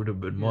 that could have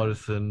been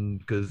Morrison,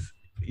 because,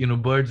 you know,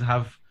 birds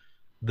have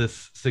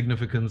this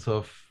significance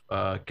of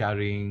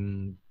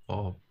carrying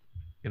a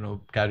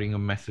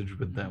message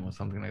with them or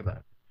something like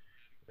that,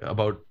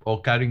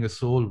 or carrying a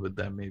soul with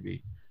them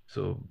maybe.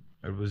 So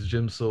it was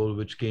Jim's soul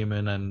which came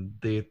in, and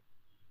they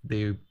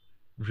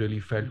really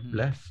felt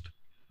blessed.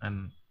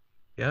 And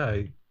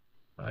yeah,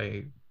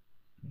 I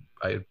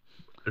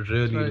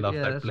really love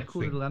that that's blessing. A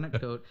cool little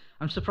anecdote.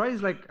 I'm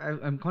surprised, like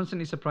I'm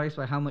constantly surprised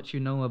by how much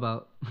you know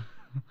about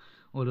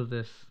all of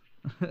this.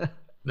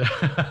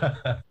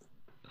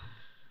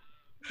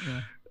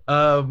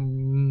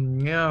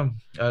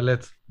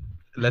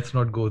 Let's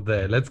not go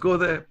there. Let's go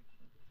there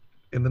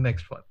in the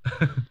next one.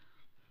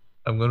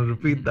 I'm going to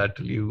repeat that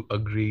till you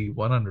agree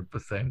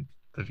 100%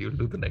 that you'll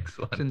do the next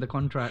one. It's in the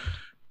contract.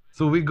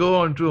 So we go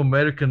on to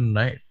American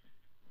Night.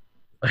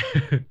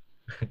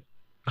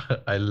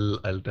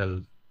 I'll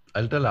tell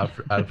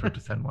Alfred to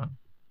send one.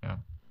 Yeah.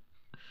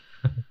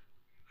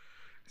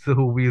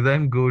 So we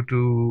then go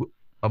to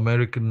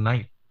American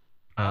Night.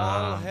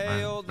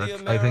 Hail the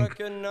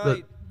American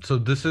Night. So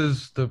this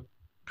is the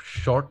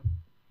short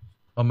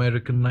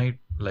American Night.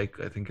 Like,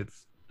 I think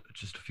it's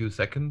just a few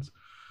seconds.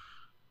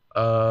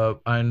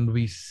 And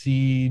we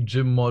see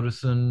Jim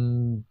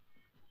Morrison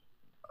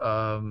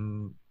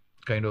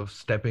kind of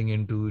stepping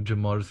into Jim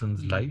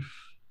Morrison's life,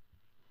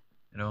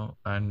 you know,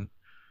 and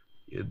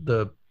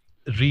the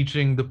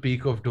reaching the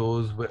peak of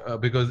those,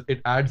 because it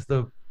adds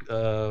the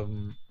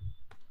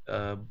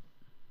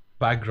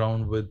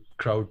background with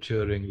crowd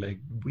cheering, like,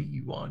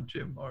 we want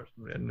Jim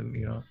Morrison, and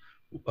you know,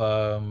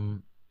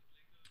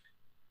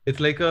 it's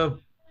like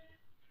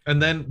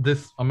and then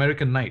this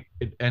American Night,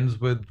 it ends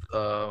with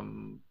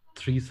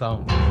 3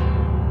 sounds,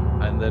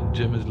 and then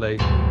Jim is like,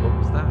 what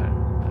was that?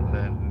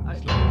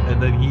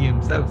 And then he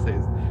himself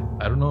says,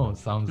 I don't know,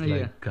 sounds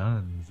like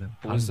guns and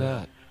thunder. What's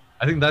that?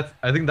 I think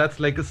that's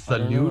like a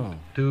salute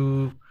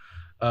to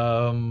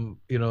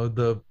you know,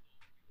 the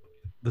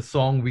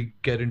song we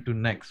get into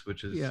next,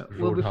 which is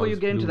Well, before you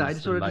get into that, I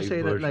just wanted to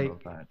say that, like,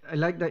 I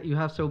like that you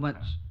have so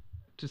much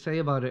to say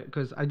about it,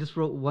 because I just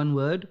wrote one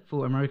word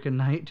for American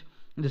Night,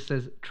 and it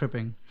says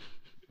tripping.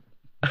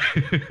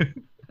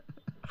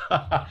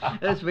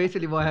 That's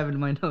basically what I have in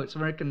my notes.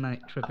 American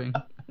Night, tripping.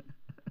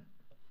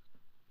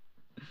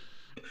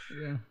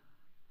 Yeah.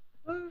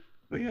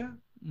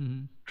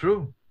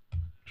 True.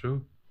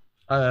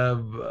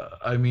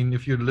 I mean,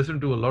 if you listen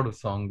to a lot of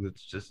songs,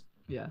 it's just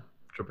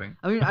tripping.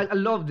 I mean, I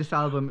love this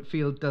album.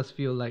 It does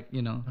feel like,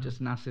 you know, just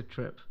an acid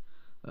trip.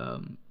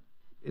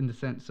 in the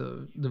sense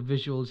of the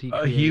visuals he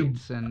He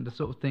creates and the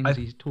sort of things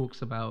he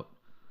talks about.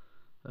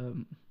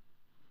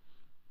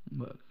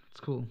 But it's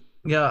cool.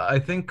 Yeah, I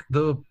think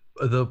the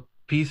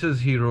pieces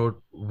he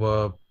wrote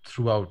were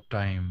throughout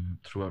time,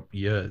 throughout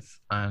years,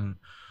 and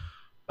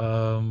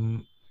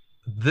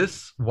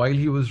this while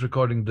he was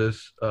recording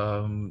this,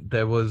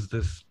 there was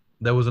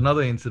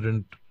another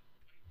incident.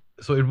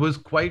 So it was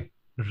quite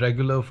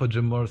regular for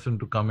Jim Morrison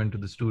to come into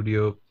the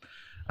studio,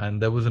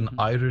 and there was an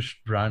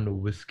Irish brand of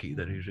whiskey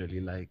that he really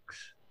likes.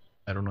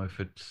 I don't know if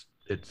it's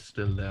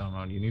still there or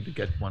not. You need to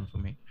get one for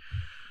me.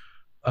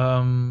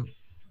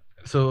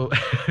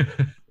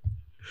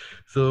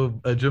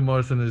 So Jim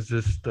Morrison is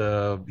just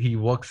he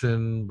walks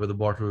in with a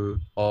bottle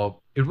of,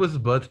 it was his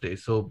birthday,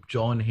 so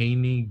John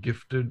Haney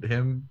gifted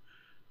him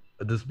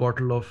this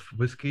bottle of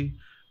whiskey,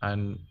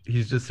 and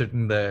he's just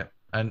sitting there.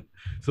 And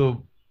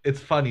so it's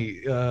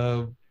funny,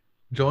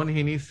 John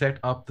Haney set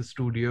up the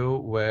studio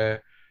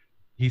where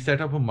he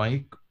set up a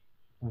mic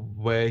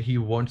where he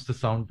wants the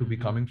sound to be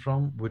coming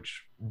from,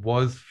 which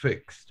was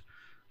fixed,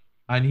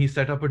 and he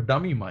set up a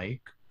dummy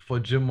mic for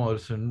Jim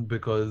Morrison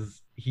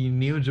because he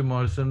knew Jim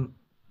Morrison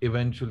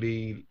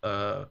eventually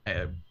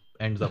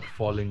ends up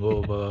falling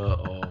over,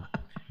 or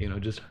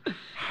just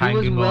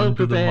hanging on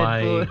to the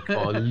mic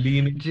or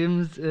leaning.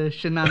 Jim's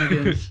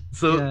shenanigans.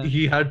 So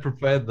he had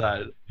prepared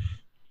that,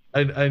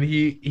 and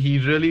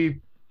he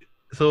really,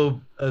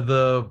 so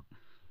the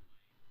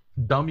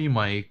dummy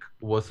mic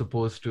was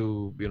supposed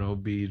to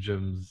be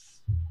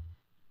Jim's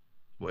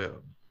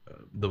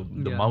the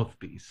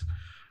mouthpiece,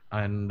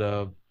 and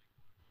the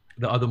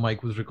other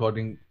mic was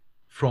recording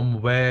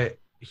from where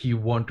he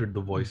wanted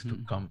the voice to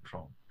come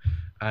from.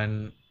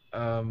 And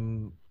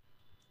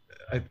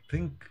I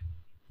think,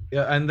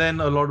 and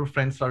then a lot of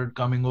friends started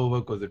coming over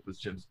because it was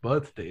Jim's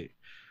birthday,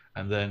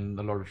 and then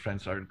a lot of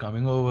friends started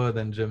coming over.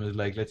 Then Jim is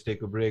like, let's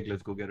take a break,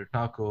 let's go get a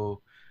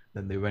taco.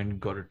 Then they went and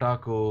got a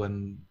taco,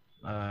 and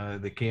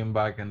they came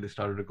back and they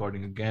started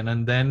recording again.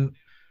 And then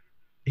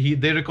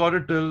they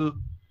recorded till,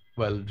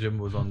 well, Jim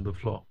was on the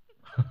floor.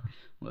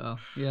 Well,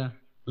 yeah.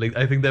 Like,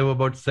 I think there were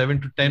about 7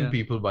 to 10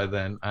 people by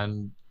then,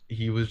 and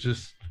he was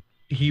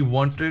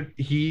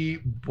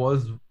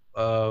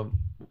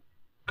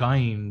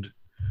kind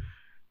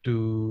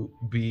to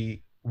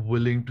be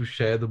willing to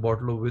share the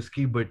bottle of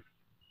whiskey, but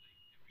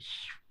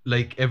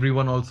like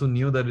everyone also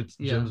knew that it's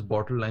Jim's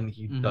bottle and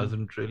he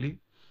doesn't really.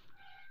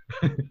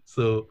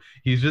 So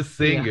he's just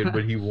saying it,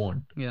 but he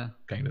won't.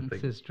 Kind of thing.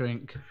 It's his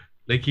drink.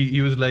 Like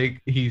he was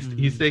like,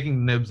 he's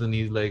taking nibs and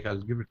he's like, I'll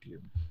give it to you.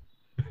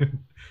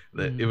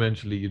 Then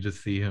eventually you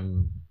just see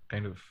him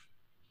kind of,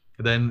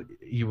 then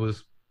he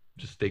was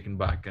just taken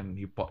back and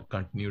he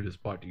continued his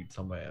party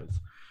somewhere else.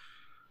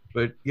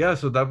 But yeah,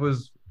 so that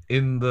was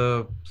in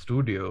the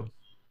studio.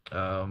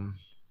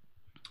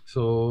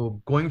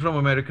 So going from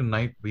American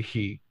Night,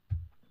 we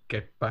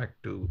get back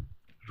to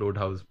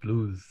Roadhouse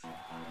Blues,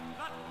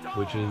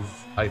 which is,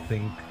 I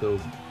think,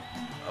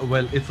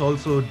 it's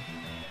also,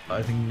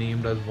 I think,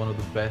 named as one of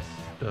the best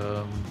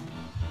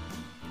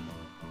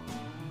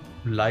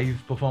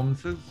live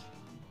performances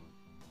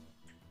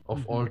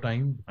of all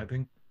time, I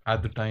think,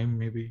 at the time,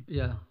 maybe.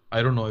 Yeah.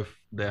 I don't know if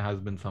there has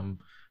been some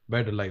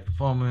better live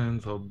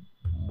performance or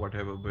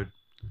whatever, but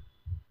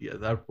yeah,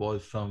 that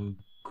was some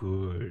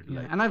good.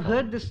 And I've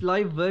heard this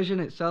live version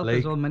itself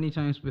as well many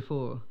times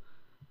before.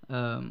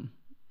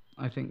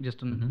 I think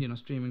just on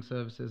streaming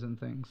services and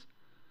things.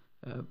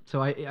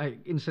 So I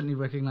instantly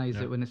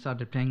recognized it when it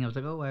started playing. I was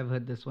like, oh, I've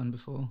heard this one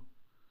before.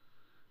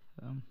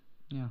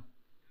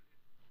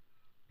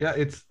 Yeah,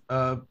 it's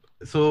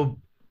so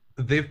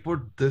they've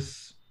put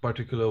this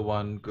particular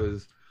one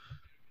because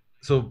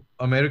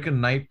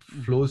American Night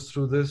flows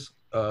through this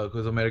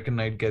because American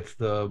Night gets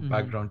the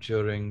background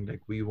cheering,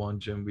 like we want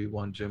Jim,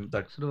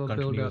 that sort of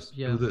continues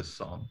through this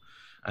song,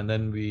 and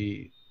then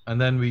we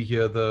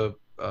hear the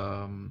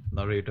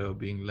narrator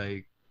being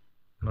like,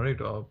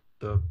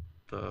 the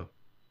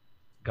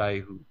guy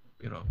who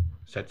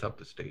sets up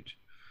the stage,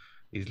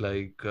 he's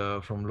like,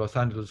 from Los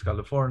Angeles,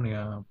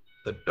 California,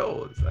 the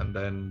Doors, and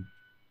then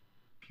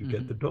you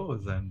get the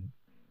Doors, and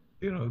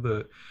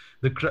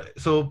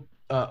so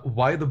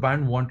why the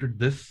band wanted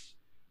this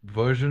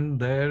version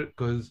there,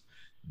 because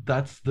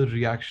that's the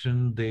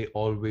reaction they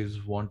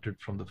always wanted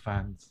from the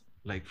fans,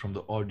 like from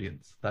the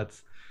audience.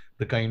 That's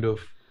the kind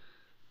of,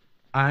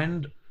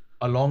 and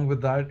along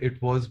with that,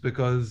 it was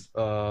because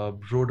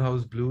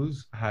Roadhouse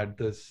Blues had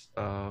this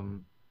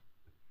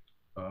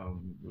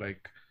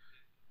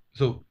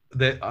so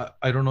there,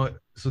 I don't know,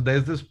 so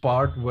there's this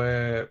part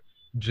where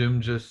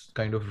Jim just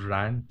kind of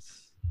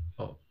rants.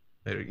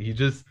 He's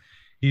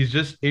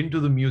just into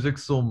the music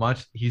so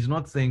much, he's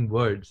not saying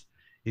words.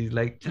 He's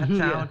like, chow,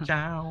 chow,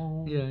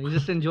 chow. Yeah, he's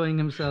just enjoying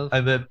himself.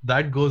 And then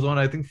that goes on,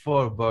 I think,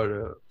 for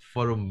about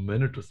for a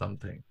minute or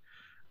something.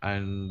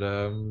 And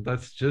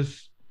that's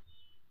just,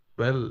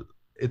 well,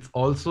 it's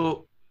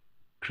also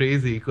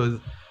crazy because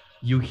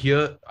you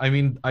hear, I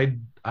mean, I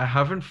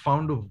haven't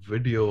found a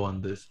video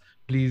on this.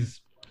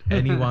 Please,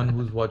 anyone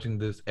who's watching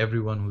this,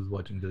 everyone who's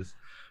watching this,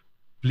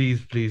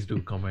 please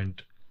do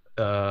comment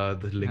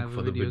the link Have a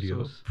for the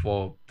video source.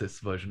 for this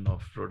version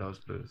of Roadhouse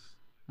Blues.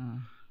 Uh.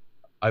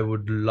 I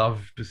would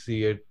love to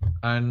see it.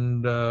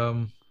 And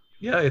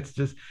yeah, it's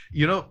just,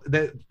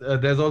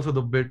 there's also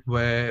the bit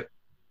where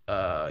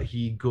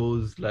he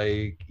goes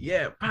like,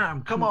 yeah,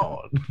 Pam, come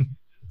on.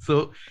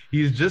 So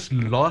he's just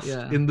lost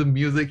in the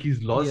music.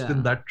 He's lost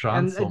in that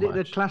trance and so much.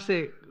 The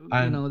classic,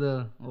 and,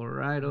 the all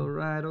right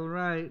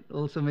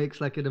also makes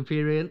like an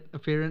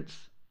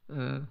appearance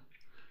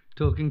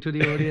talking to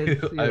the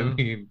audience. I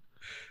mean,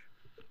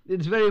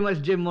 it's very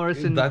much Jim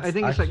Morrison. I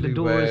think it's like the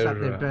Doors at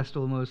their best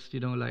almost,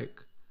 like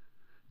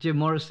Jim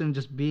Morrison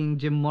just being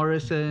Jim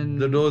Morrison.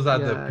 The Doors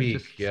at their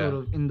peak, just sort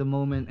of in the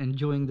moment,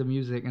 enjoying the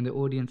music and the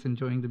audience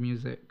enjoying the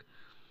music.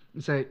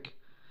 It's like,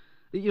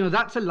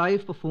 that's a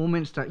live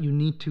performance that you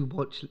need to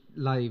watch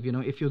live.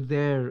 If you're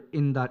there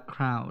in that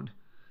crowd,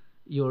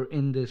 you're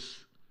in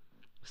this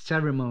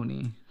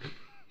ceremony,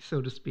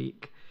 so to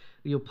speak.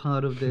 You're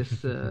part of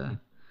this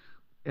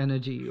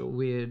energy or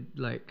weird,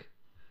 like,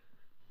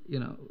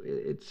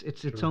 it's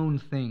its own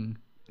thing.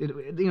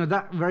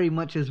 That very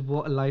much is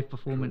what a live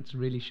performance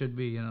really should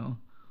be.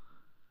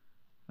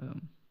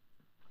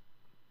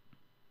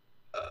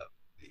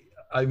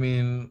 I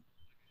mean,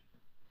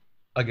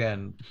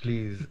 again,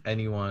 please,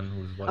 anyone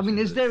who's watching. I mean,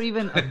 is there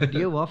even a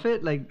video of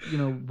it? Like,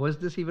 was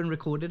this even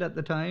recorded at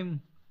the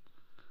time?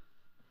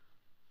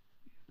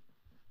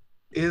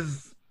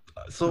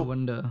 So I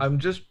wonder. I'm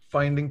just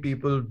finding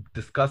people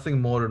discussing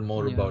more and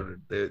more about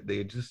it.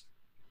 They just,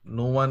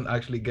 no one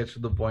actually gets to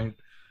the point.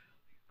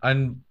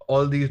 And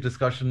all these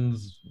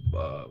discussions,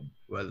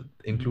 well,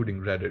 including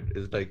Reddit,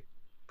 is like,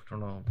 I don't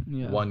know,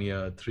 1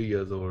 year, 3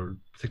 years old,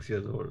 6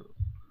 years old.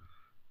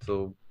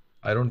 So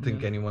I don't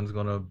think anyone's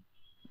gonna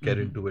get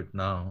into it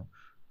now.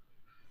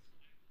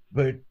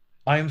 But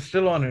I'm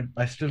still on it.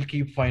 I still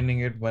keep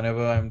finding it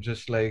whenever I'm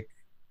just like,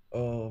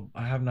 oh,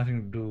 I have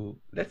nothing to do.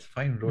 Let's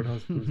find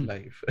Roadhouse Blues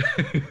live.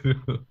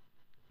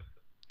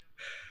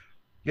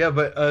 Yeah,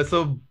 but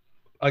so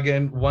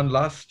again, one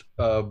last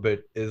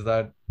bit is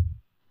that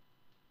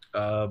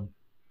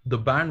the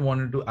band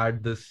wanted to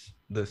add this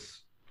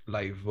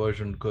live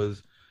version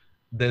because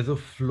there's a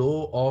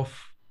flow of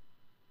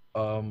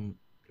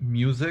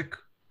music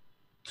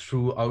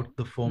throughout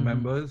the four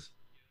members.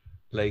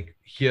 Like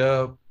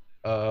here,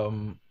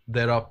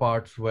 there are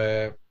parts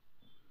where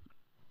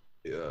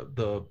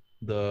the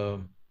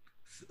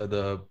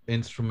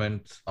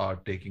instruments are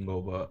taking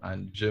over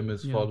and Jim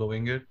is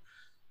following it.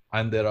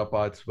 And there are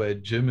parts where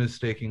Jim is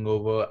taking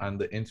over and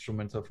the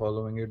instruments are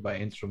following it. By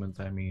instruments,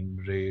 I mean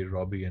Ray,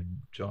 Robbie, and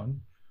John.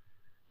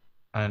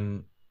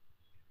 And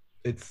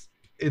it's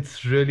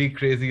really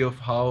crazy of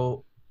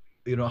how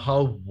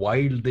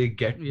wild they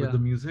get with the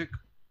music.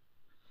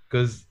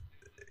 Because,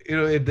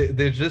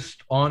 they're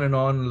just on and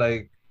on,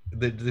 like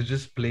they're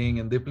just playing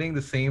and they're playing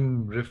the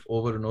same riff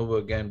over and over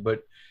again,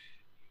 but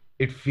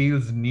it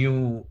feels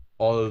new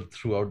all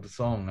throughout the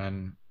song.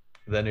 And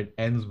then it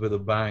ends with a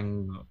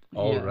bang.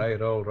 All right.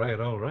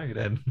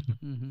 And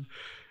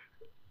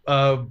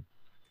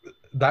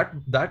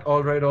that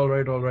all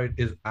right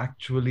is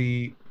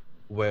actually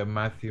where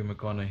Matthew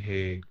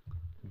McConaughey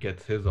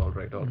gets his all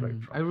right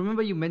from. I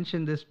remember you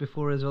mentioned this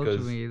before as well to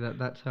me,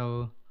 that's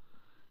how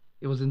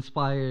it was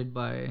inspired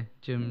by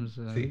Jim's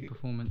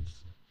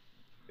performance.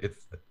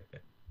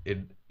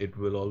 It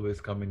will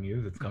always come in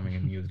use. It's coming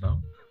in use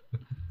now.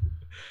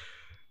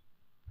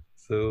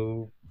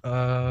 So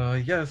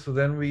so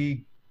then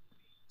we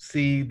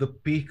see the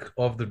peak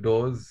of the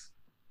Doors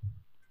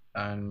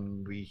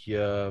and we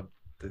hear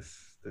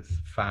this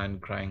fan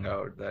crying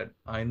out that,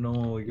 I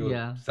know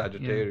you're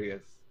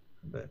Sagittarius.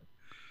 That,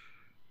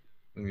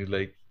 and you're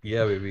like,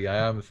 yeah, baby,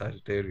 I am a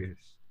Sagittarius.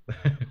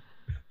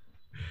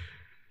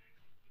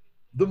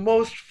 The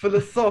most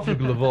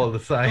philosophical of all the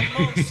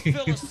signs. The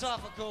most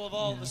philosophical of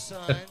all the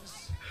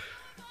signs.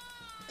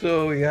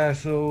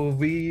 So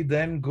we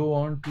then go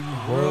on to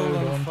World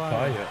on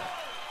Fire.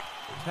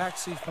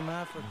 Taxi from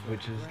Africa.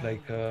 Which is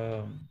like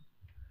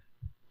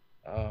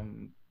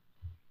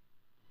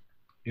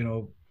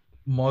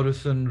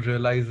Morrison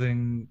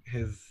realizing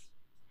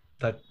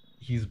that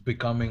he's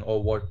becoming,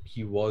 or what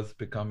he was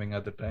becoming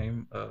at the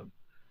time,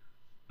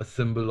 a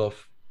symbol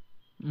of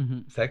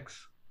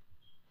sex.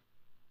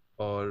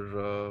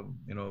 Or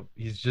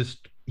he's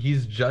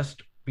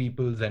just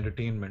people's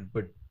entertainment,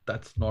 but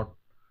that's not.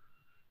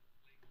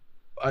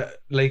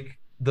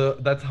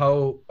 That's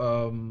how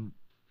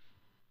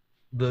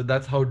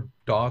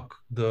dark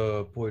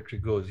the poetry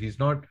goes. He's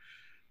not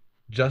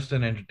just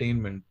an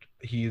entertainment.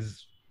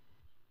 He's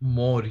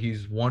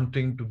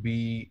wanting to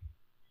be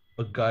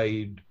a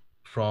guide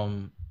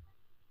from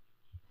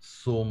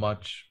so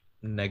much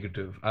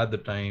negative. At the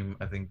time,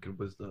 I think it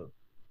was the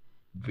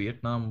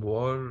Vietnam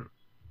War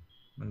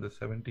in the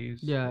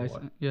 70s. I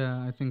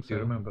think so. Do you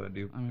remember? I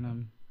mean,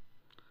 I'm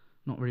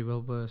not very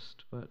well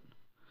versed, but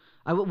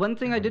one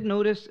thing I did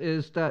notice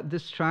is that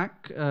this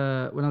track,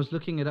 when I was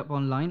looking it up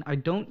online, I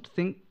don't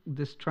think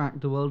this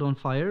track, The World on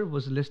Fire,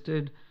 was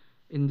listed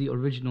in the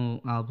original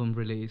album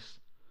release,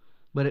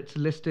 but it's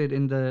listed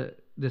in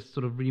this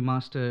sort of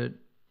remastered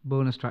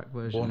bonus track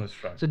version. Bonus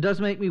track. So it does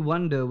make me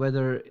wonder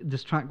whether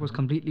this track was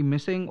completely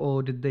missing,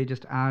 or did they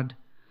just add,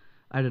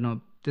 I don't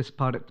know, this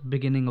part at the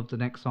beginning of the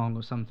next song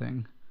or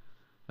something.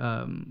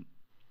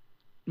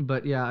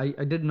 But yeah,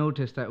 I did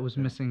notice that it was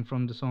missing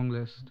from the song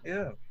list.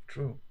 Yeah,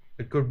 true.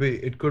 It could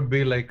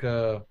be like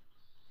a,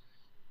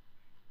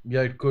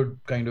 yeah, it could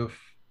kind of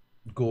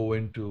go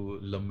into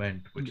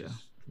Lament, which Yeah.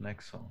 is the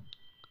next song.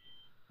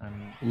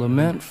 And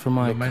Lament for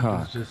my Lament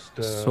cock, is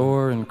just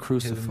sore and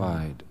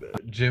crucified.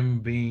 Jim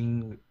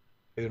being,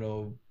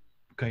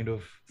 kind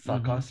of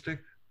sarcastic.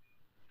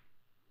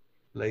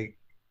 Like,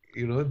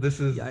 this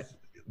is Yeah,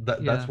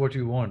 that's yeah. what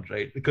you want,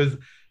 right? Because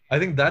I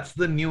think that's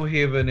the New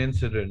Haven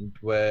incident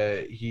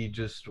where he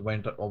just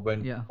went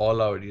Yeah.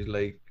 all out. He's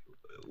like,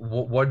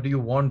 what do you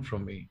want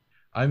from me?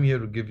 I'm here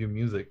to give you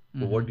music,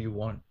 but what do you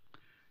want?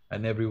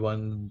 And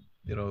everyone,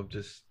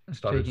 just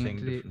started Taking it saying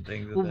to the- different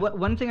things. and Well, then-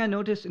 one thing I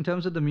noticed in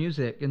terms of the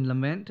music in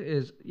Lament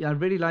is, yeah, I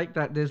really like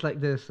that there's like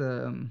this,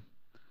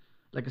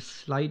 like a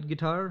slide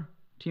guitar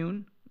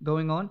tune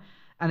going on.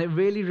 And it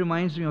really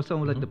reminds me of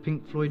some of like the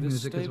Pink Floyd This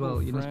music as stable well,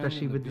 friend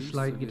especially and the with the beast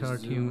slide of his guitar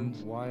zoo,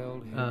 tunes.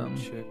 wild-haired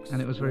chicks,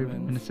 And it was very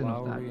women, reminiscent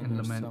of that flowery in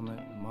their Lament. summit,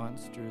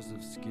 monsters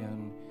of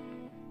skin.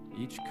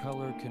 Each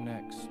color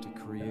connects to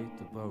create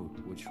the boat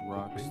which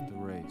rocks the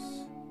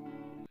race.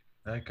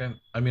 I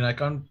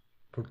can't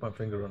put my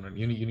finger on it.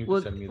 You need Well,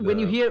 to send me the when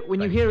you hear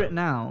timestamp. it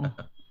now,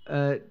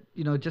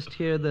 just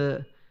hear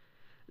the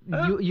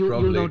you'll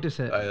Probably. notice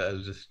it. I'll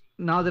just.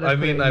 Now that I I've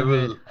put it mean, in I your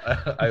will.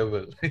 head. I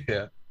will.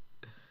 Yeah.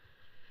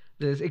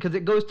 Because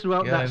it goes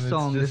throughout Yeah, that and it's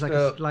song. There's just like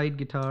a slide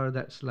guitar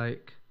that's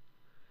like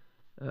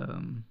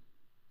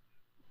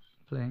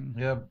playing.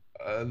 Yeah.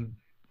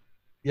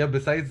 Yeah.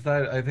 Besides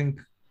that, I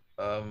think,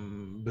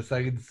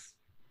 besides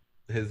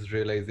his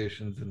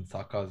realizations and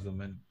sarcasm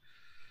and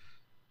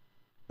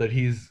that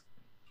he's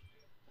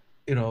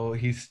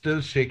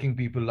still shaking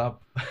people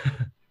up.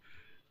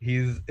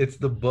 It's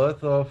the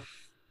birth of,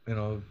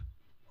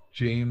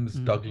 James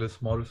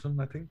Douglas Morrison,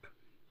 I think,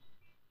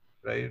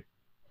 right?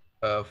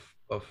 Of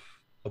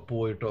a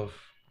poet of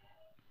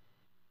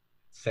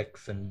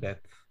sex and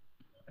death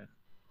and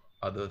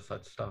other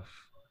such stuff.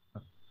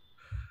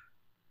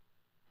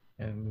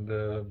 And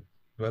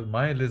well,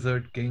 my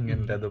Lizard King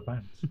in leather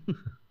pants.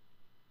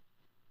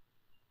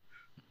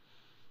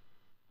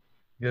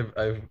 Yeah,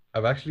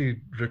 I've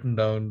actually written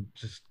down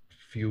just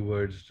few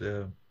words.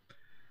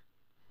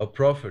 A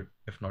prophet,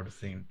 if not a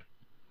saint.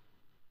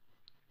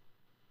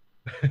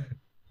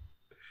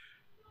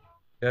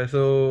 Yeah,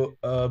 so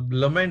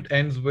Lament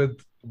ends with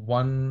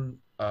one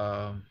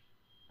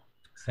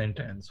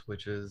sentence,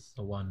 which is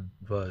one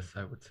verse,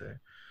 I would say.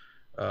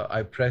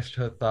 I pressed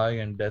her thigh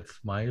and death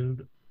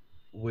smiled,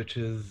 which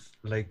is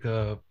like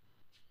a,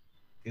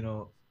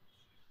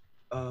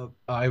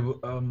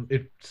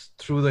 it's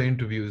through the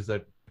interviews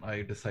that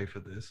I decipher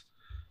this.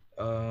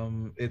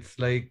 It's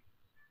like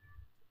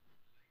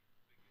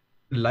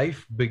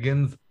life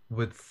begins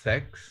with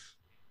sex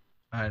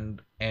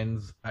and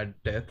ends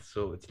at death.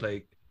 So it's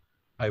like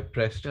I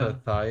pressed her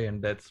thigh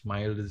and that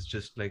smile is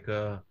just like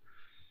a,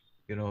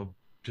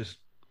 just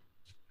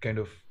kind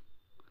of.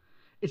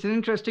 It's an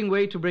interesting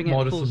way to bring it full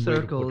Morrison way to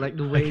circle. put Like it,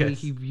 the I way guess.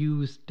 he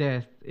views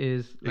death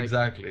is like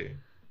Exactly.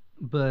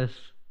 birth,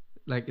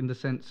 like in the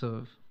sense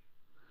of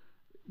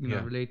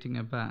Yeah. relating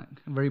it back.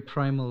 Very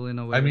primal in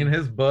a way. I mean,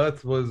 his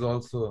birth is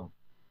also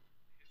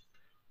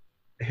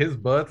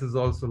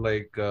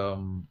like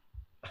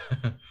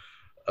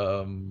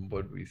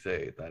what do we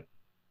say, that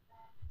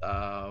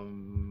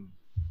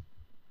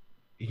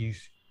he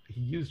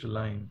used a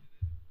line.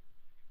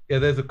 Yeah,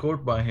 there's a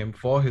quote by him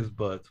for his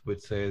birth which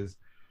says,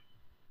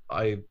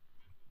 I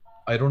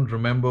don't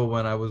remember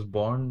when I was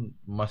born,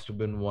 must have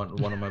been one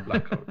of my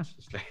blackouts.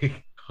 It's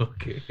like,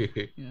 okay.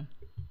 Yeah.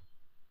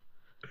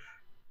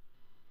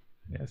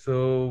 Yeah,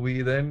 so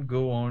we then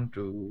go on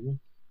to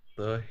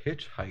The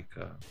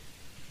Hitchhiker.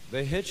 The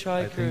I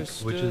hitchhiker think,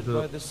 which is stood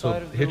by the so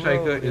side of the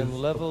Hitchhiker road is and a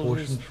leveled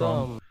his portion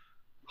from thumb.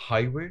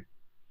 Highway,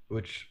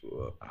 which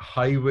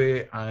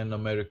Highway and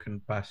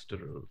American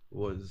Pastoral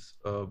was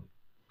a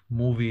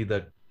movie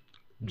that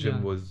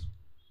Jim was,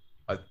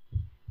 I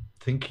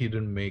think he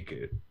didn't make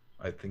it.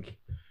 I think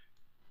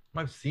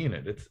I've seen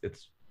it.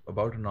 It's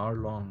about an hour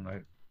long. I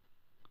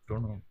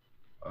don't know.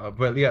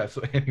 Well, yeah.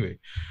 So anyway,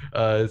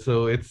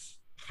 so it's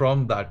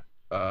from that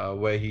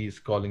where he's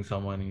calling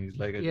someone. And he's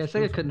like, Yeah, it's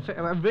like a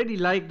I really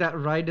like that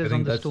Riders I on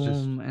think the that's just-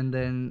 Storm, and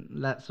then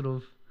that sort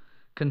of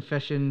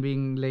confession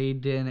being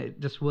laid in. It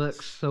just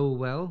works so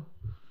well.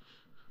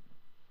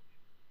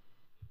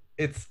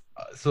 It's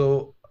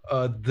so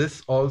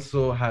this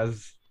also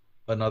has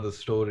another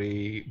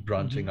story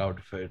branching out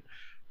of it,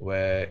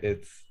 where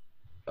it's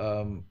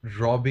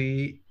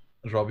Robbie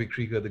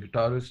Krieger, the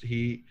guitarist.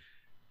 He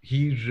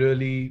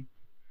really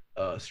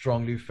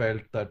strongly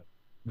felt that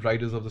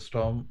Riders on the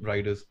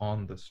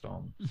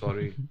Storm,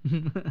 sorry,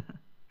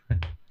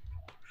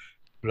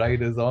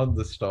 Riders on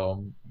the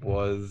Storm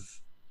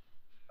was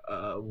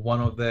one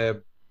of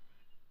their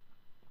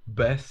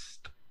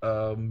best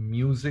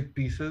music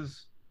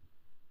pieces.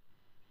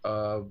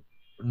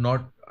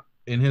 Not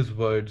in his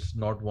words,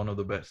 not one of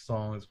the best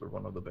songs, but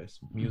one of the best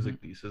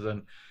music pieces.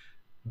 And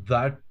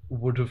that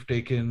would have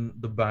taken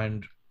the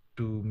band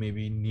to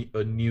maybe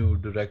a new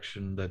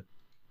direction that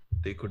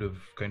they could have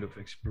kind of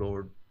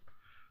explored.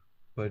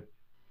 But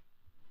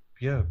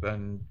yeah,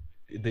 and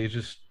they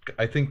just,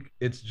 I think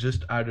it's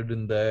just added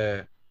in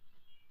there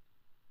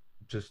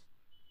just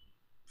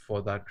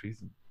for that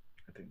reason.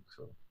 I think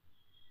so.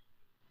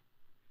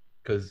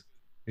 Because,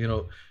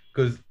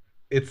 because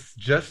it's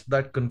just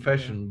that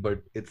confession,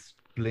 but it's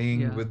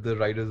playing with the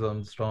Riders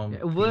on Storm.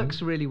 It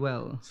works really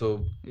well.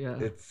 So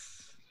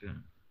it's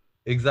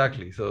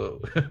exactly.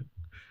 So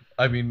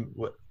I mean,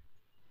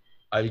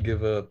 I'll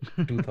give a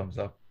 2 thumbs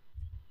up.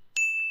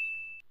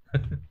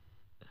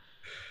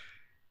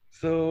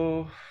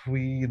 So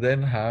we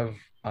then have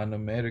An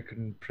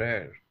American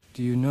Prayer.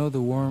 Do you know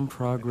the warm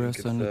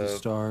progress under the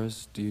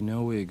stars? Do you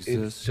know we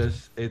exist?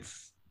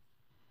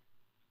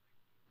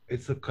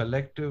 It's a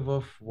collective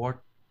of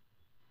what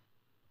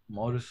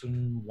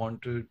Morrison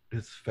wanted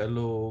his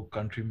fellow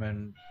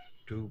countrymen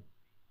to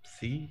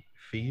see,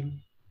 feel,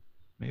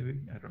 maybe,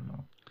 I don't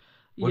know.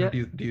 What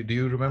do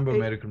you remember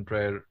American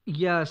Prayer?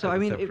 Yeah, so I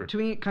mean, to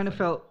me, it kind of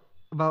felt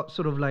about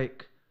sort of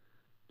like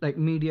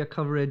media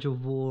coverage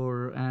of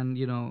war, and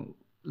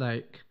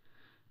like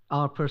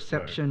our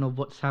perception of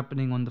what's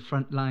happening on the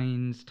front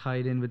lines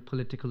tied in with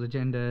political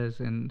agendas.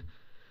 And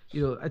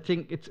I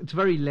think it's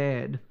very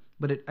layered,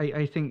 but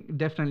I think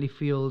definitely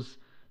feels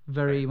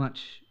very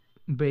much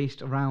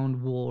based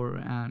around war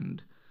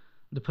and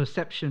the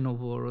perception of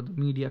war, or the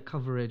media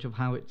coverage of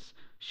how it's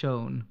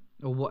shown,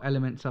 or what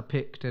elements are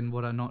picked and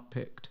what are not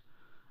picked,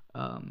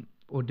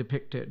 or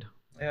depicted.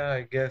 Yeah,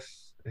 I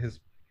guess his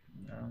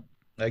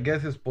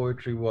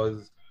poetry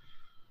was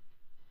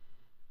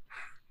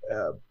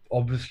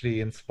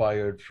obviously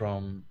inspired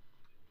from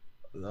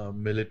the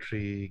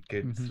military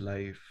kid's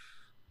life,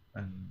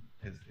 and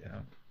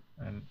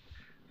and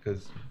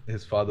because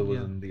his father was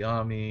in the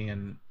army,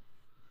 and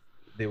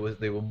they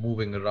were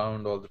moving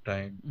around all the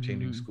time,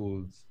 changing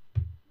schools,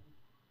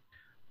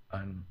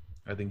 and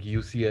I think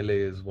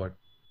UCLA is what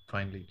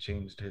finally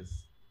changed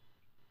his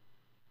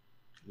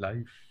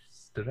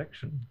life's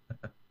direction.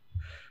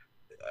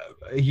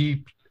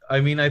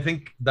 I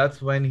think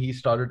that's when he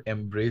started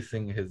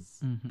embracing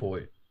his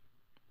poet.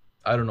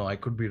 I don't know, I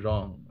could be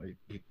wrong.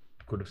 He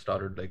could have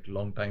started like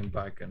long time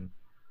back, and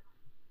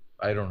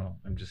I don't know.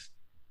 I'm just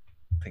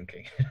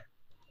thinking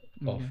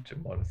of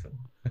Jim Morrison.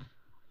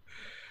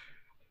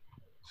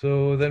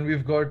 So then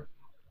we've got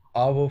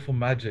Hour for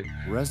Magic.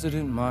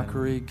 Resident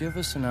Mockery, give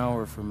us an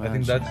hour for magic. I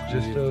think that's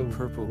just a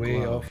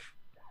way of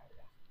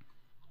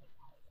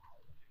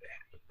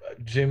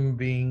Jim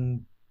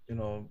being,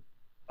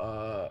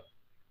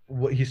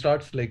 he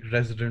starts like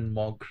Resident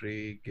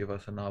Mockery, give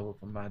us an hour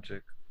for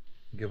magic,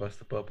 give us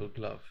the purple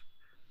glove.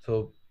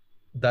 So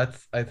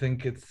that's, I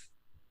think it's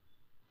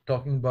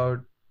talking about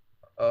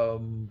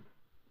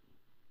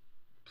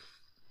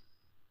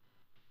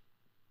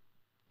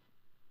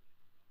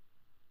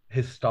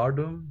his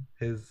stardom,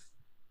 his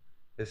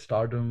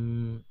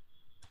stardom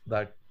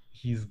that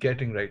he's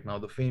getting right now,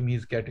 the fame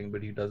he's getting,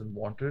 but he doesn't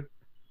want it.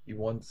 He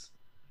wants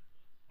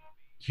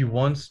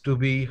to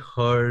be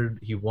heard.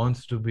 He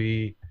wants to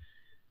be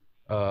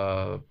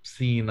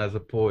seen as a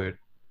poet,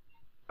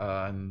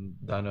 and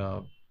than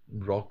a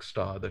rock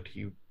star that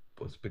he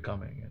was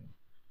becoming.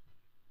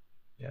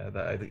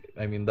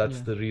 And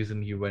that's the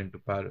reason he went to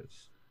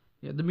Paris.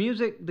 Yeah,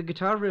 the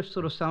guitar riff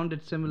sort of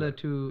sounded similar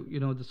to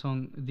the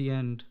song "The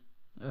End."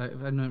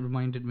 I know it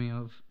reminded me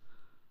of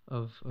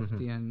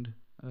 "The End"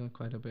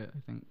 quite a bit, I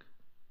think.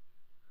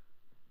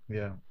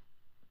 Yeah,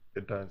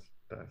 it does.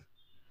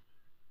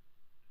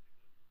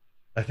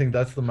 I think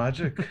that's the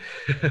magic.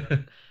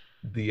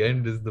 The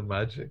end is the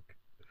magic.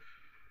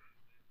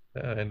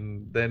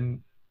 And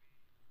then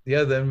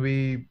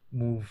we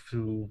move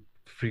to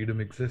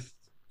Freedom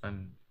Exists.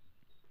 And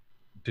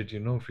did you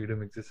know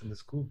freedom exists in the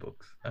school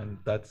books? And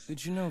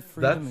did you know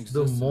freedom that's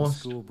the exists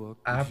most in the school book?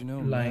 apt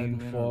line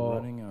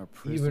for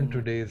even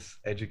today's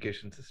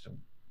education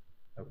system,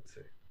 I would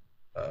say.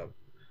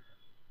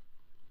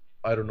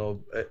 I don't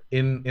know,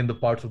 in the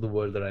parts of the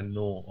world that I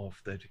know of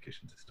the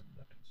education system,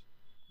 that is.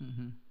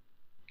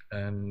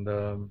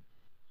 And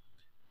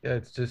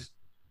it's just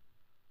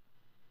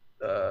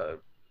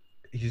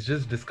he's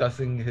just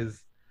discussing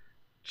his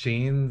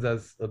chains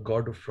as a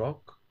god of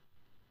rock.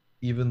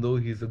 Even though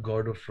he's a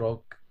god of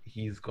rock,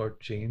 he's got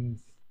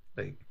chains.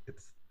 Like,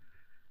 it's,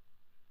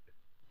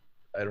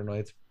 I don't know,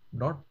 it's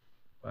not,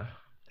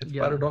 it's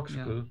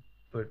paradoxical,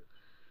 but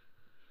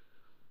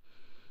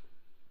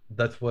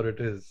that's what it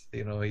is.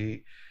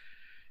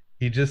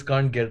 He just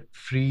can't get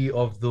free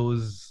of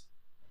those,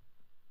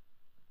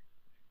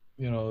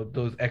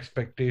 those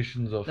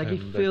expectations of like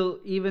him.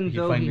 Even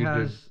though he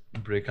has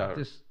break out.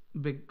 This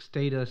big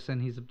status,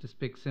 and he's this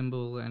big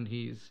symbol, and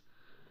he's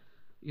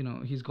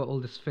got all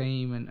this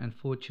fame and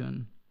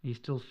fortune, he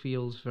still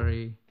feels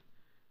very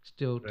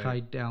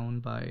tied down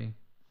by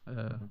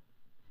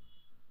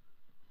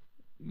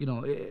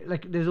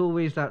like there's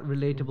always that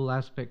relatable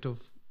aspect of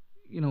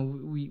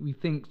we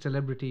think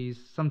celebrities,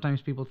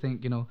 sometimes people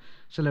think,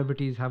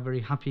 celebrities have very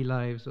happy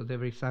lives or they're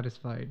very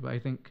satisfied, but I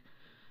think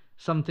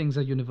some things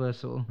are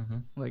universal.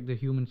 Like the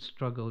human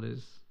struggle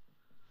is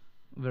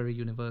very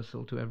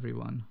universal to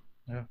everyone.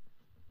 Yeah.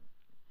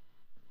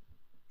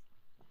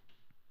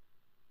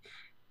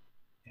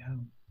 Yeah,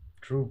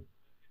 true.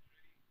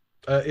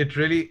 It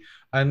really,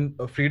 and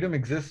Freedom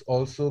Exists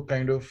also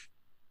kind of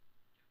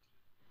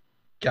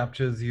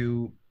captures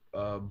you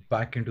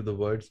back into the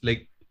words,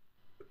 like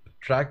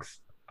tracks,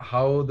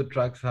 how the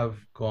tracks have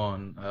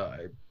gone.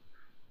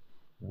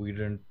 We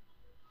didn't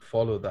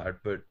follow that,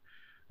 but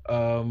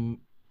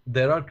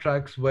there are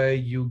tracks where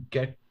you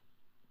get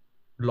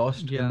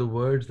lost in the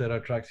words. There are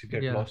tracks you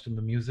get lost in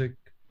the music,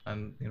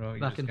 and you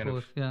back just and kind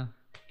forth. of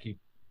keep.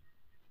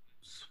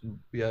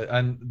 Yeah,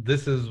 and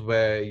this is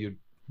where you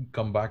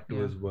come back to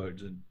his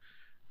words, and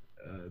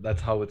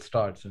that's how it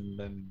starts, and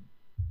then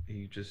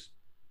you just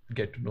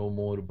get to know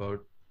more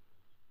about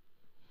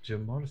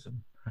Jim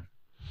Morrison.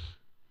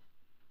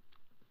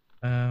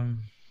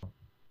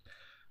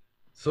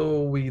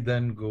 So we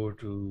then go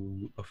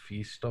to A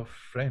Feast of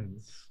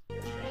Friends.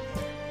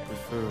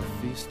 Prefer A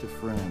Feast of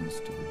Friends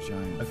to the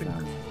Giant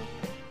Family.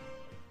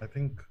 I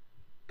think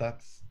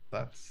that's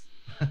that's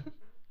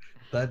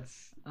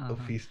A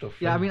Feast of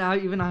Friends. Yeah, I mean,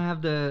 I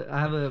have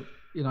a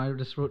I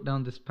just wrote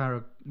down this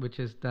para, which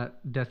is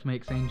that death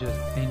makes angels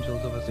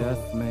of us all.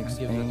 Death makes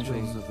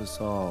angels of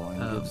us all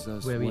and gives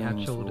us where we wings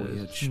had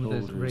shoulders, smooth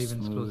as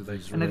ravens'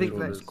 claws. And I think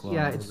that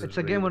claws. it's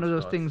again one of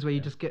those things where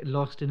you just get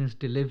lost in his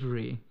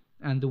delivery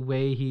and the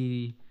way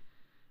he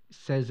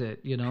says it.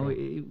 It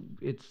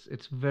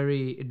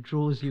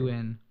draws you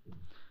in.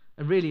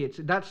 And really,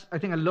 I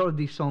think a lot of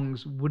these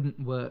songs wouldn't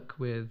work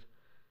with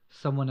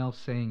someone else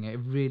saying it.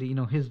 It really,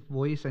 his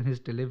voice and his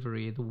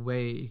delivery, the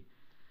way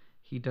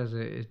he does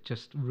it, it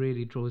just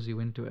really draws you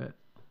into it.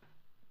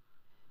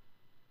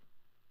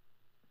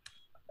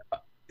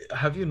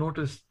 Have you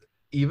noticed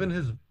even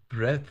his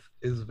breath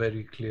is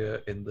very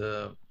clear in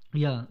the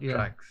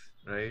tracks,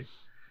 right?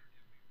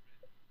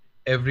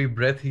 Every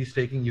breath he's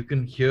taking, you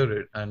can hear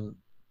it, and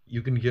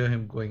you can hear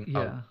him going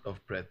out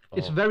of breath.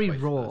 It's very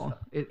raw.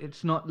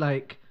 It's not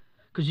like,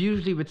 because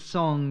usually with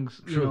songs,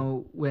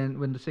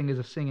 when the singers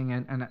are singing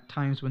and at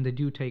times when they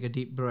do take a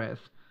deep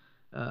breath,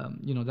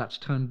 that's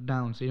turned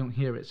down so you don't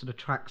hear it. So the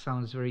track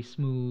sounds very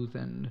smooth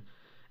and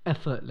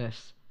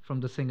effortless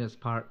from the singer's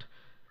part.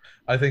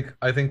 I think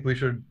we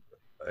should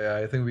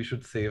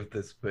save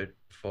this bit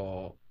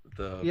for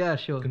the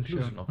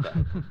conclusion of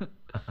that.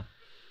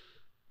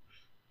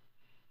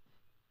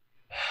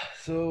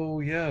 So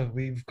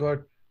we've got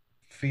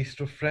Feast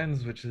of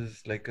Friends, which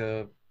is like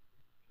a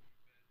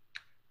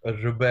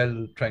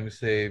rebel trying to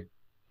say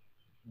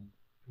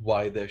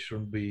why there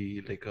shouldn't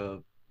be like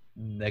a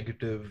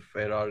negative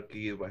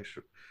hierarchy,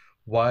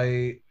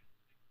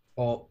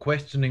 or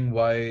questioning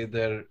why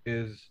there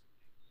is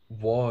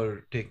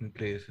war taking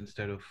place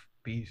instead of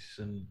peace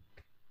and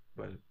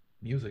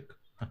music.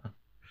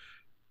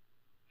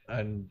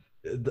 And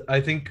I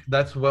think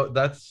that's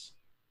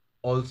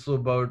also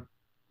about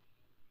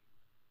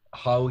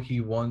how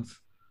he wants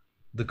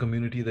the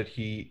community that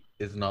he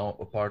is now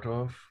a part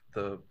of,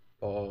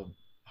 or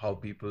how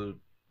people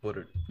put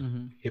it,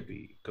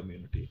 hippie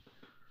community.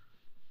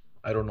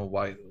 I don't know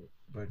why though,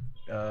 but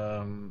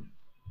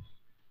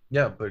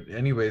but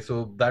anyway,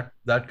 so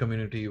that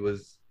community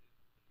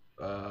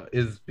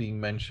is being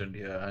mentioned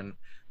here, and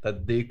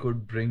that they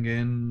could bring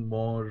in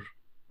more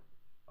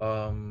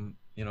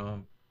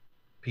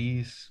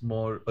peace,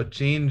 more a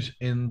change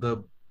in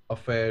the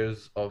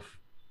affairs of,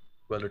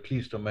 at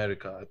least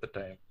America at the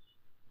time.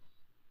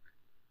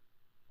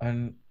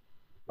 And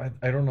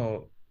I don't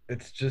know,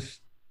 it's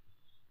just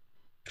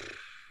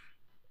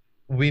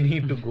we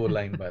need to go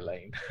line by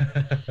line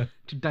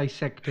to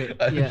dissect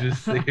it. I'll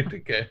just say it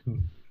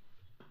again.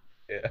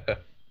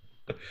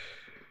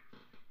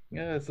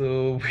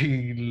 So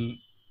we'll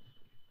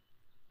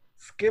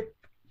skip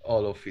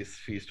all of his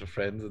Feast of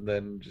Friends and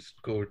then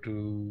just go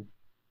to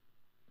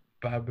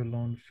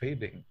Babylon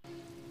Fading.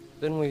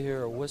 Then we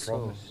hear a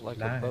whistle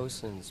like a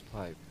bosun's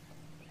pipe.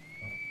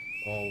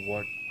 Or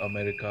what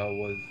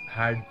America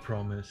had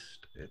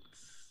promised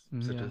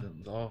its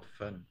citizens of,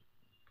 and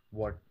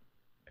what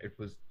it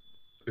was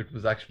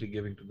actually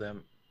giving to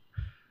them.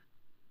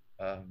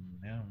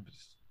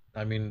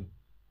 I mean,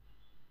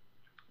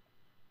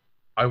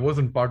 I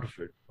wasn't part of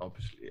it,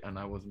 obviously, and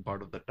I wasn't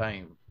part of the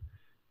time.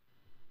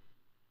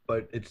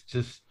 But it's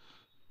just,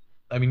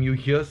 I mean, you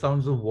hear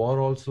sounds of war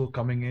also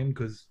coming in,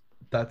 because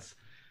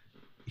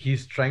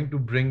he's trying to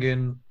bring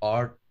in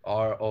art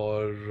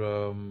or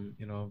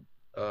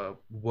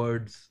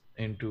words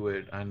into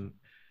it, and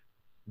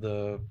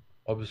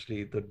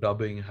obviously the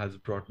dubbing has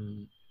brought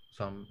in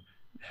some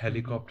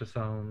helicopter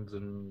sounds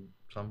and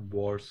some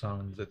war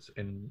sounds. It's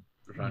in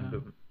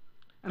random.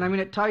 And I mean,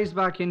 it ties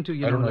back into,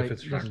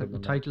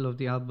 the title of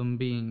the album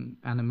being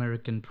An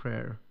American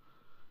Prayer.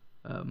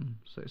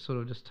 So it sort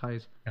of just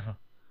ties.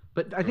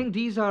 But I think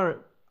these are,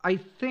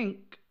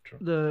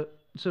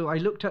 so I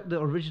looked at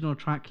the original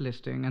track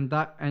listing, and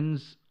that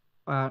ends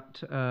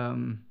at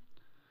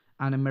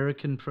An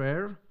American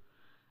Prayer.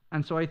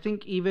 And so I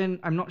think even,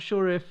 I'm not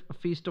sure if A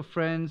Feast of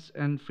Friends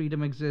and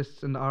Freedom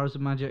Exists and the Hours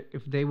of Magic,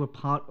 if they were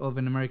part of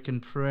An American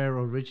Prayer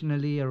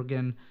originally, or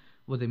again,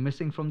 were they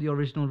missing from the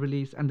original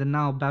release? And then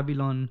now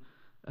Babylon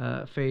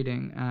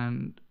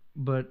Fading,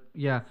 but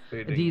yeah,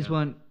 Fading, these yeah.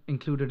 weren't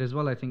included as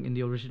well, I think, in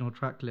the original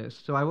track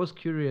list. So I was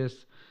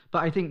curious,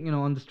 but I think,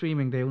 on the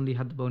streaming, they only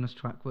had the bonus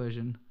track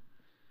version,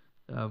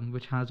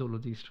 which has all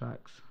of these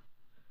tracks.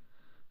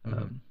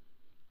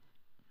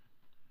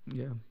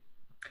 Yeah.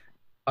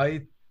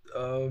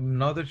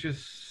 Now that you're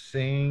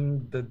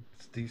saying that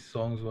these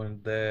songs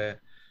weren't there,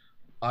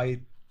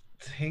 I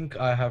think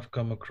I have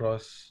come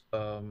across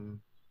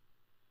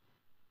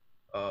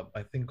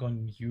I think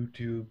on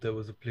YouTube there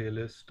was a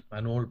playlist,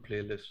 an old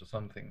playlist or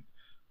something,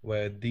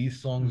 where these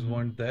songs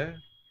weren't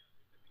there.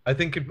 I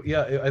think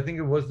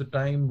it was the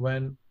time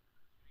when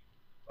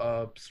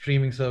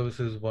streaming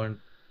services weren't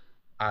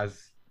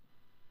as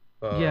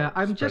Yeah,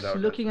 I'm spread just out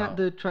as looking at now.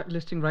 the track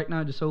listing right now.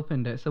 I just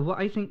opened it. So what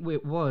I think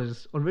it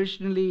was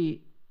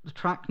originally, the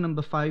track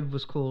number 5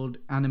 was called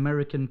An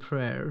American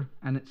Prayer,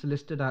 and it's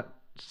listed at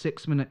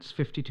 6 minutes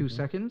 52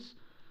 seconds.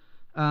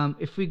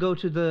 If we go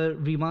to the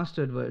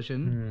remastered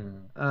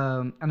version,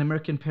 An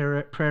American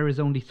Prayer is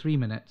only 3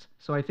 minutes.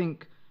 So I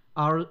think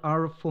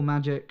Hour for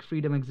Magic,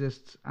 Freedom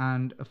Exists,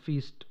 and A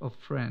Feast of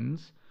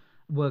Friends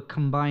were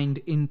combined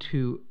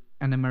into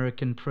An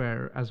American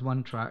Prayer as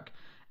one track.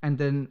 And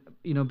then,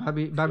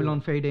 Babylon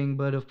Fading,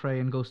 Bird of Prey,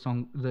 and Ghost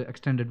Song, the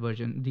extended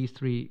version, these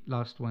 3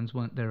 last ones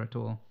weren't there at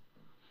all.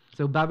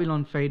 So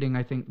Babylon Fading,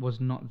 I think,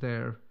 was not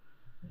there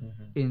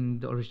in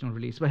the original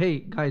release. But hey,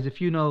 guys, if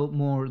you know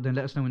more, then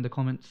let us know in the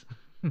comments.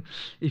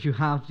 If you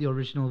have the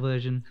original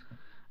version,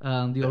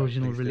 the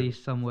original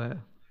release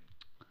somewhere.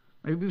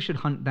 Maybe we should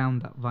hunt down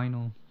that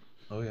vinyl.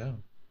 Oh yeah.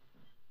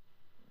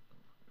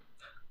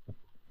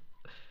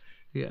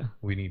 Yeah.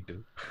 We need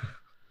to.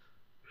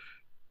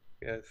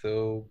 Yeah,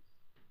 so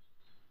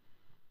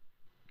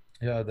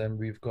then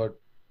we've got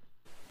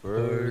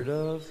Bird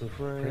Birds of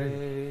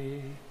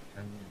Prey,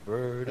 and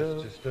bird that's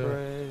of just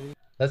prey.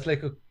 that's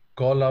like a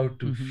call out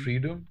to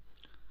freedom.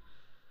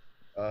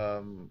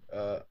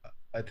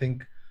 I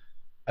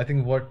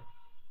think what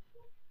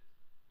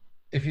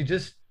if you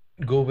just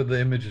go with the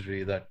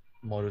imagery that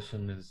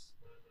Morrison is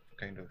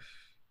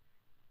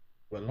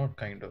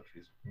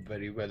he's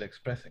very well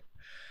expressing.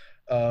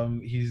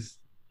 He's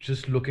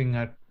just looking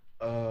at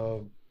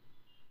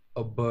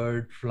a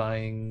bird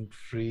flying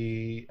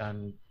free,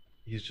 and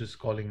he's just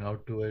calling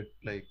out to it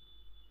like,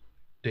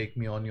 take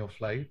me on your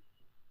flight.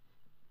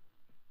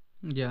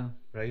 Yeah.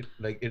 Right?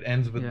 Like it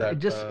ends with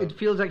that. It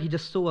feels like he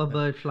just saw a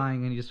bird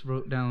flying and he just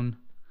wrote down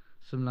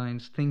some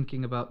lines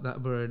thinking about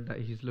that bird that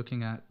he's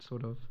looking at,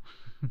 sort of.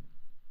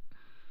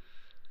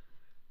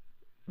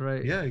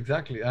 Right. Yeah,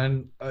 exactly.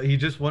 And he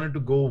just wanted to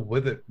go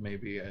with it,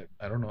 maybe.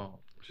 I don't know.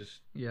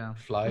 Just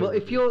fly. Well,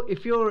 with if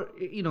you're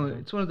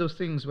it's one of those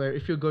things where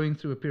if you're going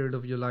through a period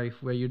of your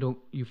life where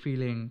you're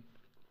feeling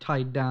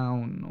tied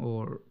down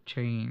or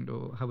chained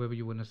or however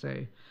you want to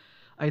say,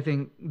 I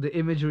think the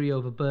imagery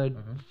of a bird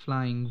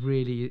flying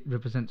really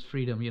represents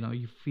freedom.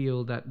 You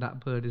feel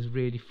that bird is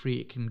really free.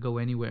 It can go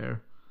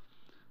anywhere.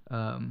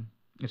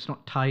 It's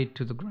not tied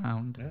to the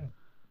ground. Yeah.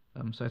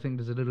 So I think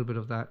there's a little bit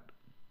of that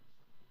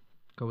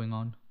going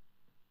on.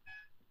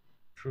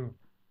 True.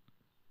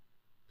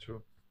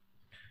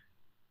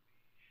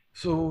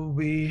 So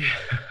we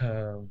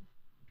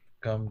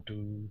come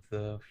to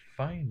the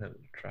final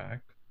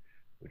track,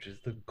 which is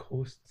the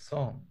Ghost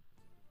Song.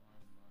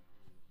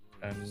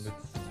 And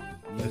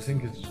I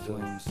think it's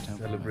a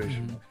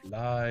celebration of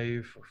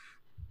life,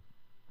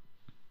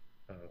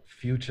 of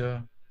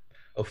future,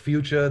 a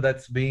future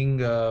that's being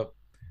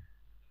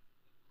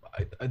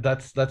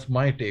that's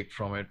my take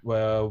from it,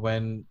 where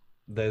when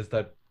there's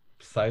that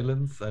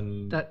silence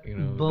and that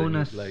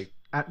bonus like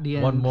at the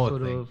end, one more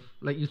sort thing. of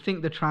like you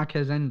think the track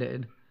has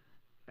ended,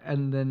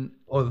 and then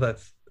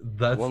that's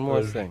one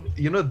more thing.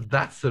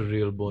 That's a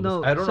real bonus.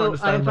 No, I don't so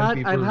understand when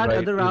people I've had write,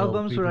 other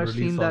albums people where I've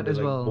release seen that songs as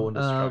like well.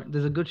 bonus track.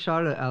 There's a Good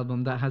Charlotte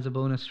album that has a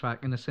bonus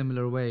track in a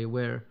similar way,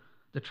 where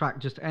the track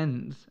just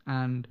ends.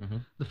 And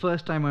the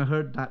first time I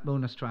heard that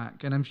bonus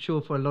track, and I'm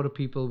sure for a lot of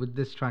people with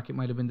this track, it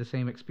might have been the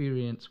same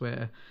experience,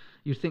 where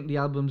you think the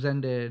album's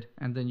ended,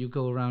 and then you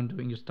go around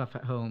doing your stuff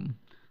at home,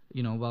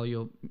 while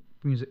your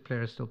music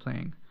player is still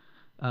playing.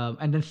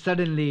 And then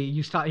suddenly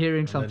you start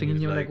hearing something,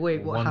 and you're like,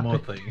 wait, what happened?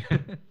 One more thing.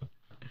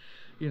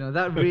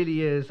 That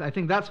really is. I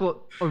think that's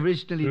what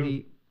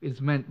originally is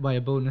meant by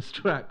a bonus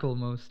track,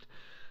 almost,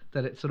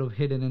 that it's sort of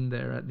hidden in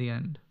there at the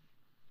end.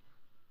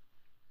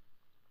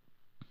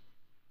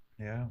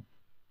 Yeah,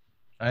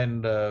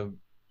 and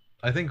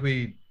I think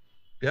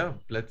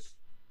let's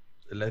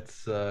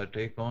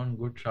take on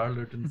Good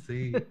Charlotte and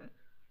see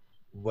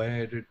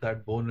where did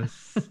that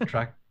bonus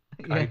track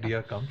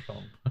idea come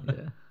from.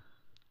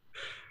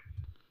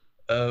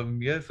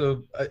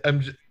 So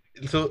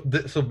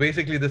so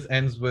basically this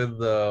ends with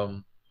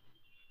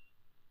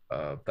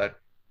that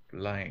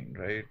line,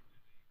 right?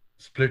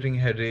 Splitting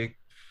headache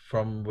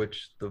from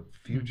which the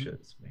future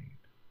is made.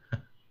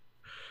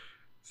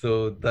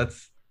 So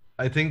that's,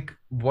 I think,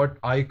 what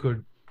I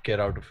could get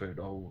out of it,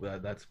 or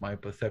that's my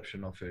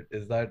perception of it,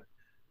 is that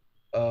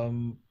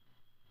um,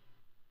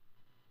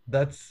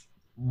 that's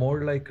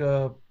more like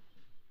a,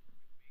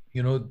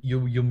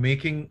 you're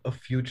making a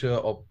future,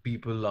 or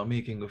people are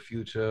making a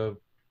future,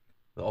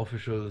 the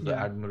officials, the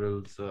Yeah.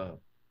 admirals, uh,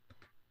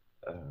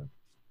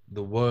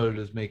 the world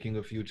is making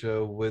a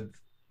future with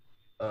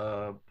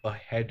a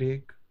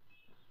headache,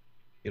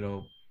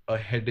 a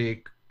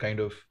headache kind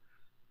of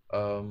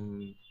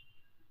um,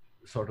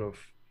 sort of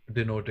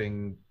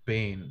denoting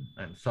pain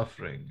and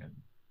suffering,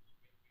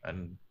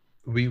 and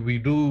we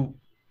do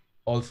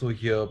also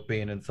hear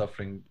pain and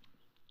suffering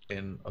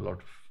in a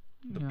lot of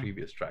the Yeah.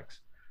 previous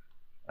tracks,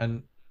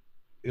 and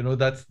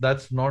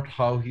that's not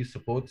how he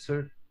supports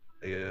it.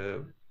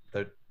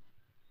 That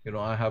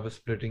I have a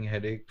splitting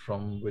headache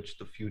from which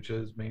the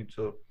future is made,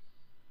 so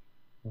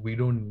we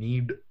don't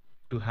need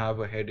to have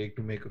a headache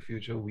to make a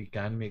future. We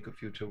can make a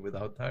future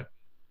without that,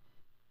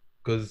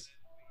 because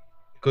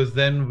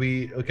then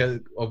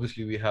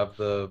obviously we have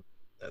the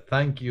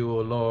thank you,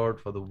 O Lord,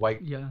 for the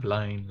white Yeah.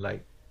 blind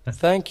light.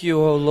 Thank you,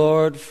 O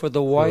Lord, for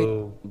the white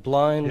So,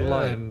 blind yeah,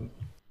 light. and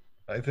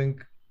I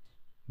think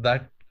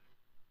that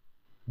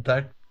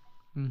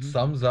Mm-hmm.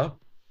 sums up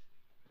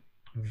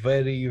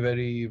very,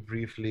 very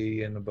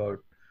briefly in about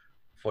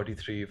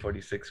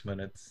 46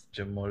 minutes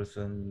Jim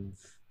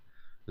Morrison's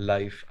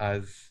life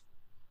as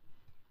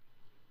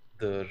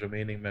the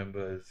remaining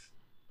members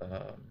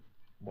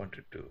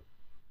wanted to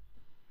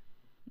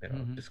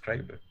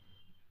describe it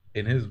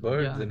in his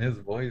words, Yeah. in his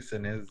voice,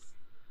 in his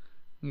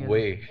Yeah.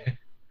 way.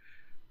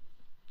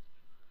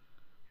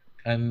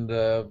 And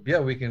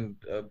we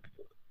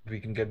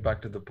can get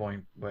back to the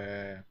point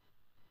where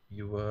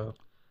you were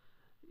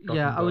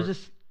Yeah, I was about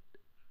just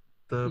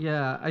the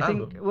yeah, I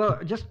think album. well,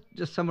 just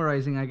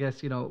summarizing, I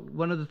guess,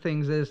 one of the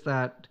things is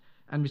that,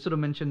 and we sort of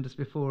mentioned this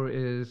before,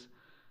 is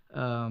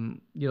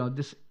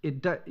this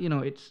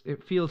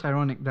it feels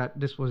ironic that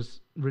this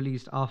was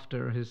released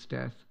after his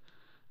death,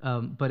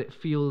 but it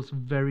feels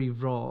very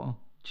raw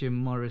Jim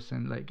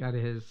Morrison, like at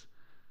his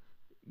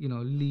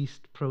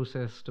least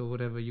processed, or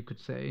whatever you could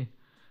say,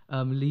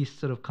 least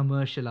sort of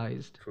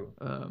commercialized. True.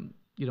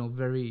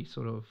 Very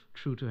sort of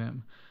true to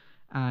him.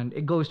 And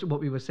it goes to what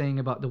we were saying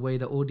about the way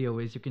the audio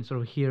is. You can sort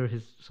of hear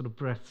his sort of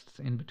breaths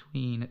in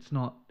between. It's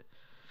not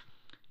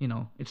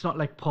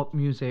like pop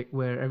music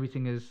where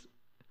everything is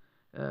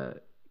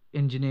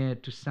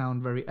engineered to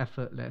sound very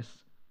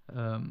effortless.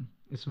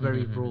 It's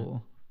very raw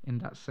in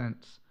that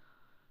sense.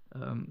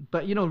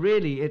 But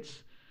really,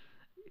 it's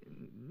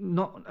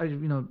not,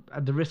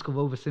 at the risk of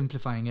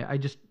oversimplifying it, I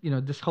just,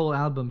 this whole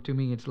album to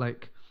me, it's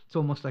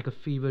almost like a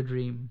fever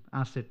dream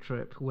acid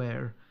trip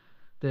where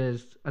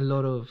there's a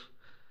lot of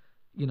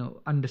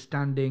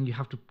understanding.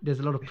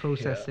 There's a lot of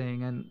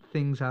processing, and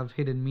things have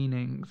hidden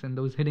meanings, and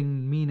those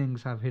hidden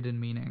meanings have hidden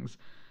meanings,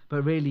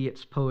 but really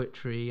it's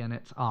poetry and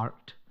it's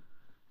art,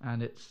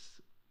 and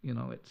it's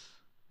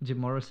Jim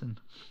Morrison.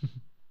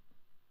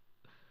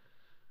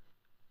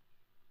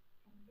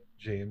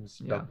 James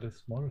Yeah.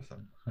 Douglas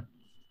Morrison.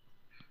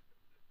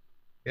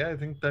 Yeah, I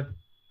think that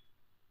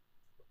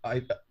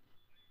I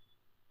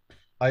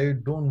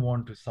don't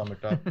want to sum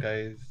it up,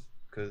 guys,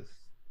 because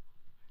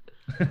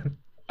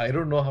I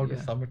don't know how to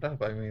Yeah. sum it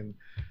up. I mean,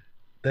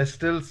 there's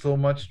still so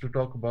much to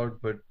talk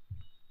about, but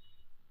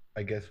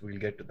I guess we'll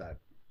get to that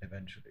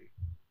eventually.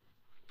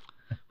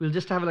 We'll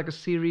just have like a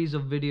series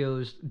of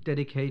videos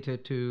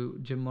dedicated to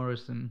Jim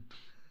Morrison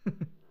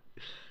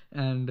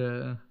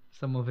and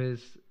some of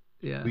his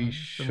We some of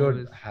should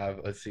his- have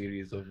a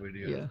series of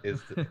videos.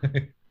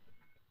 Yeah.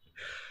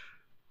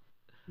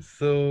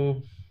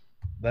 So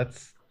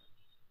that's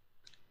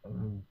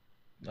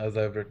as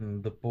I've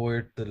written, the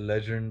poet, the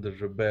legend, the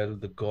rebel,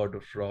 the god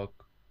of rock,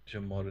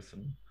 Jim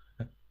Morrison.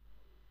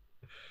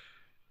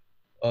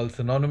 All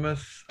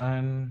synonymous,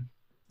 and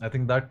I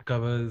think that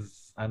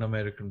covers An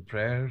American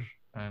Prayer,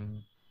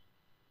 and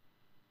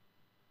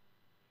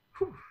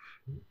whew,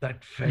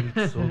 that felt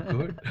so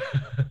good.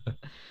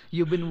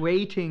 You've been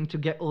waiting to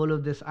get all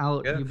of this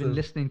out. Yeah, You've been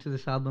so- listening to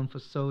this album for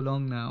so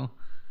long now,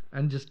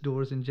 and just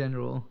Doors in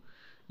general.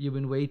 You've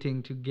been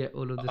waiting to get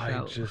all of this I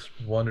out. just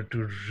wanted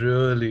to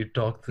really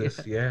talk this.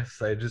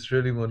 Yes, I just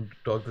really wanted to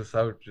talk this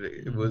out.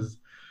 It was,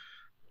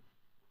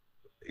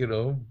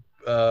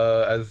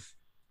 as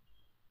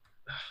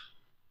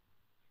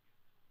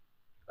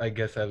I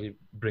guess I'll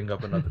bring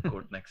up another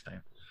quote next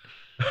time.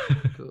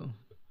 Cool.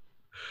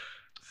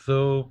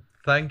 So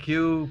thank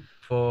you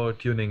for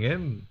tuning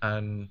in,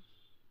 and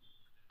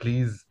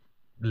please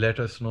let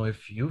us know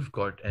if you've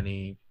got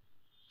any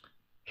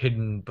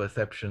hidden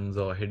perceptions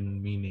or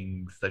hidden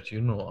meanings that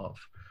you know of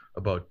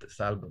about this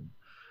album.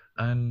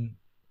 And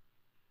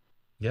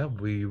yeah,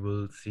 we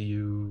will see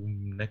you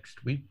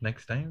next week,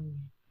 next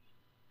time.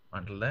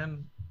 Until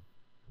then,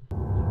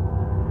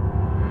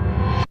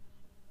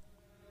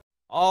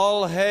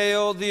 All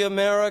hail the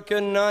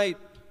American night.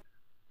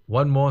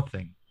 one more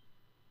thing.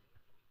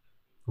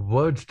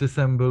 Words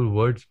dissemble,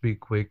 words be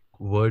quick,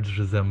 words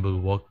resemble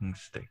walking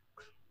sticks.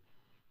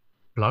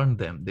 Plant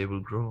them, they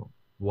will grow.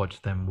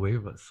 watch them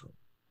waver. So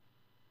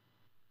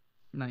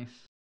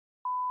Nice.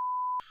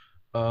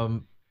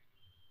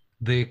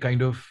 they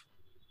kind of,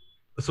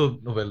 so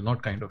well,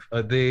 not kind of.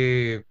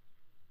 They,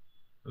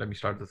 let me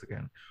start this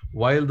again.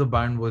 While the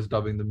band was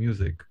dubbing the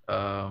music,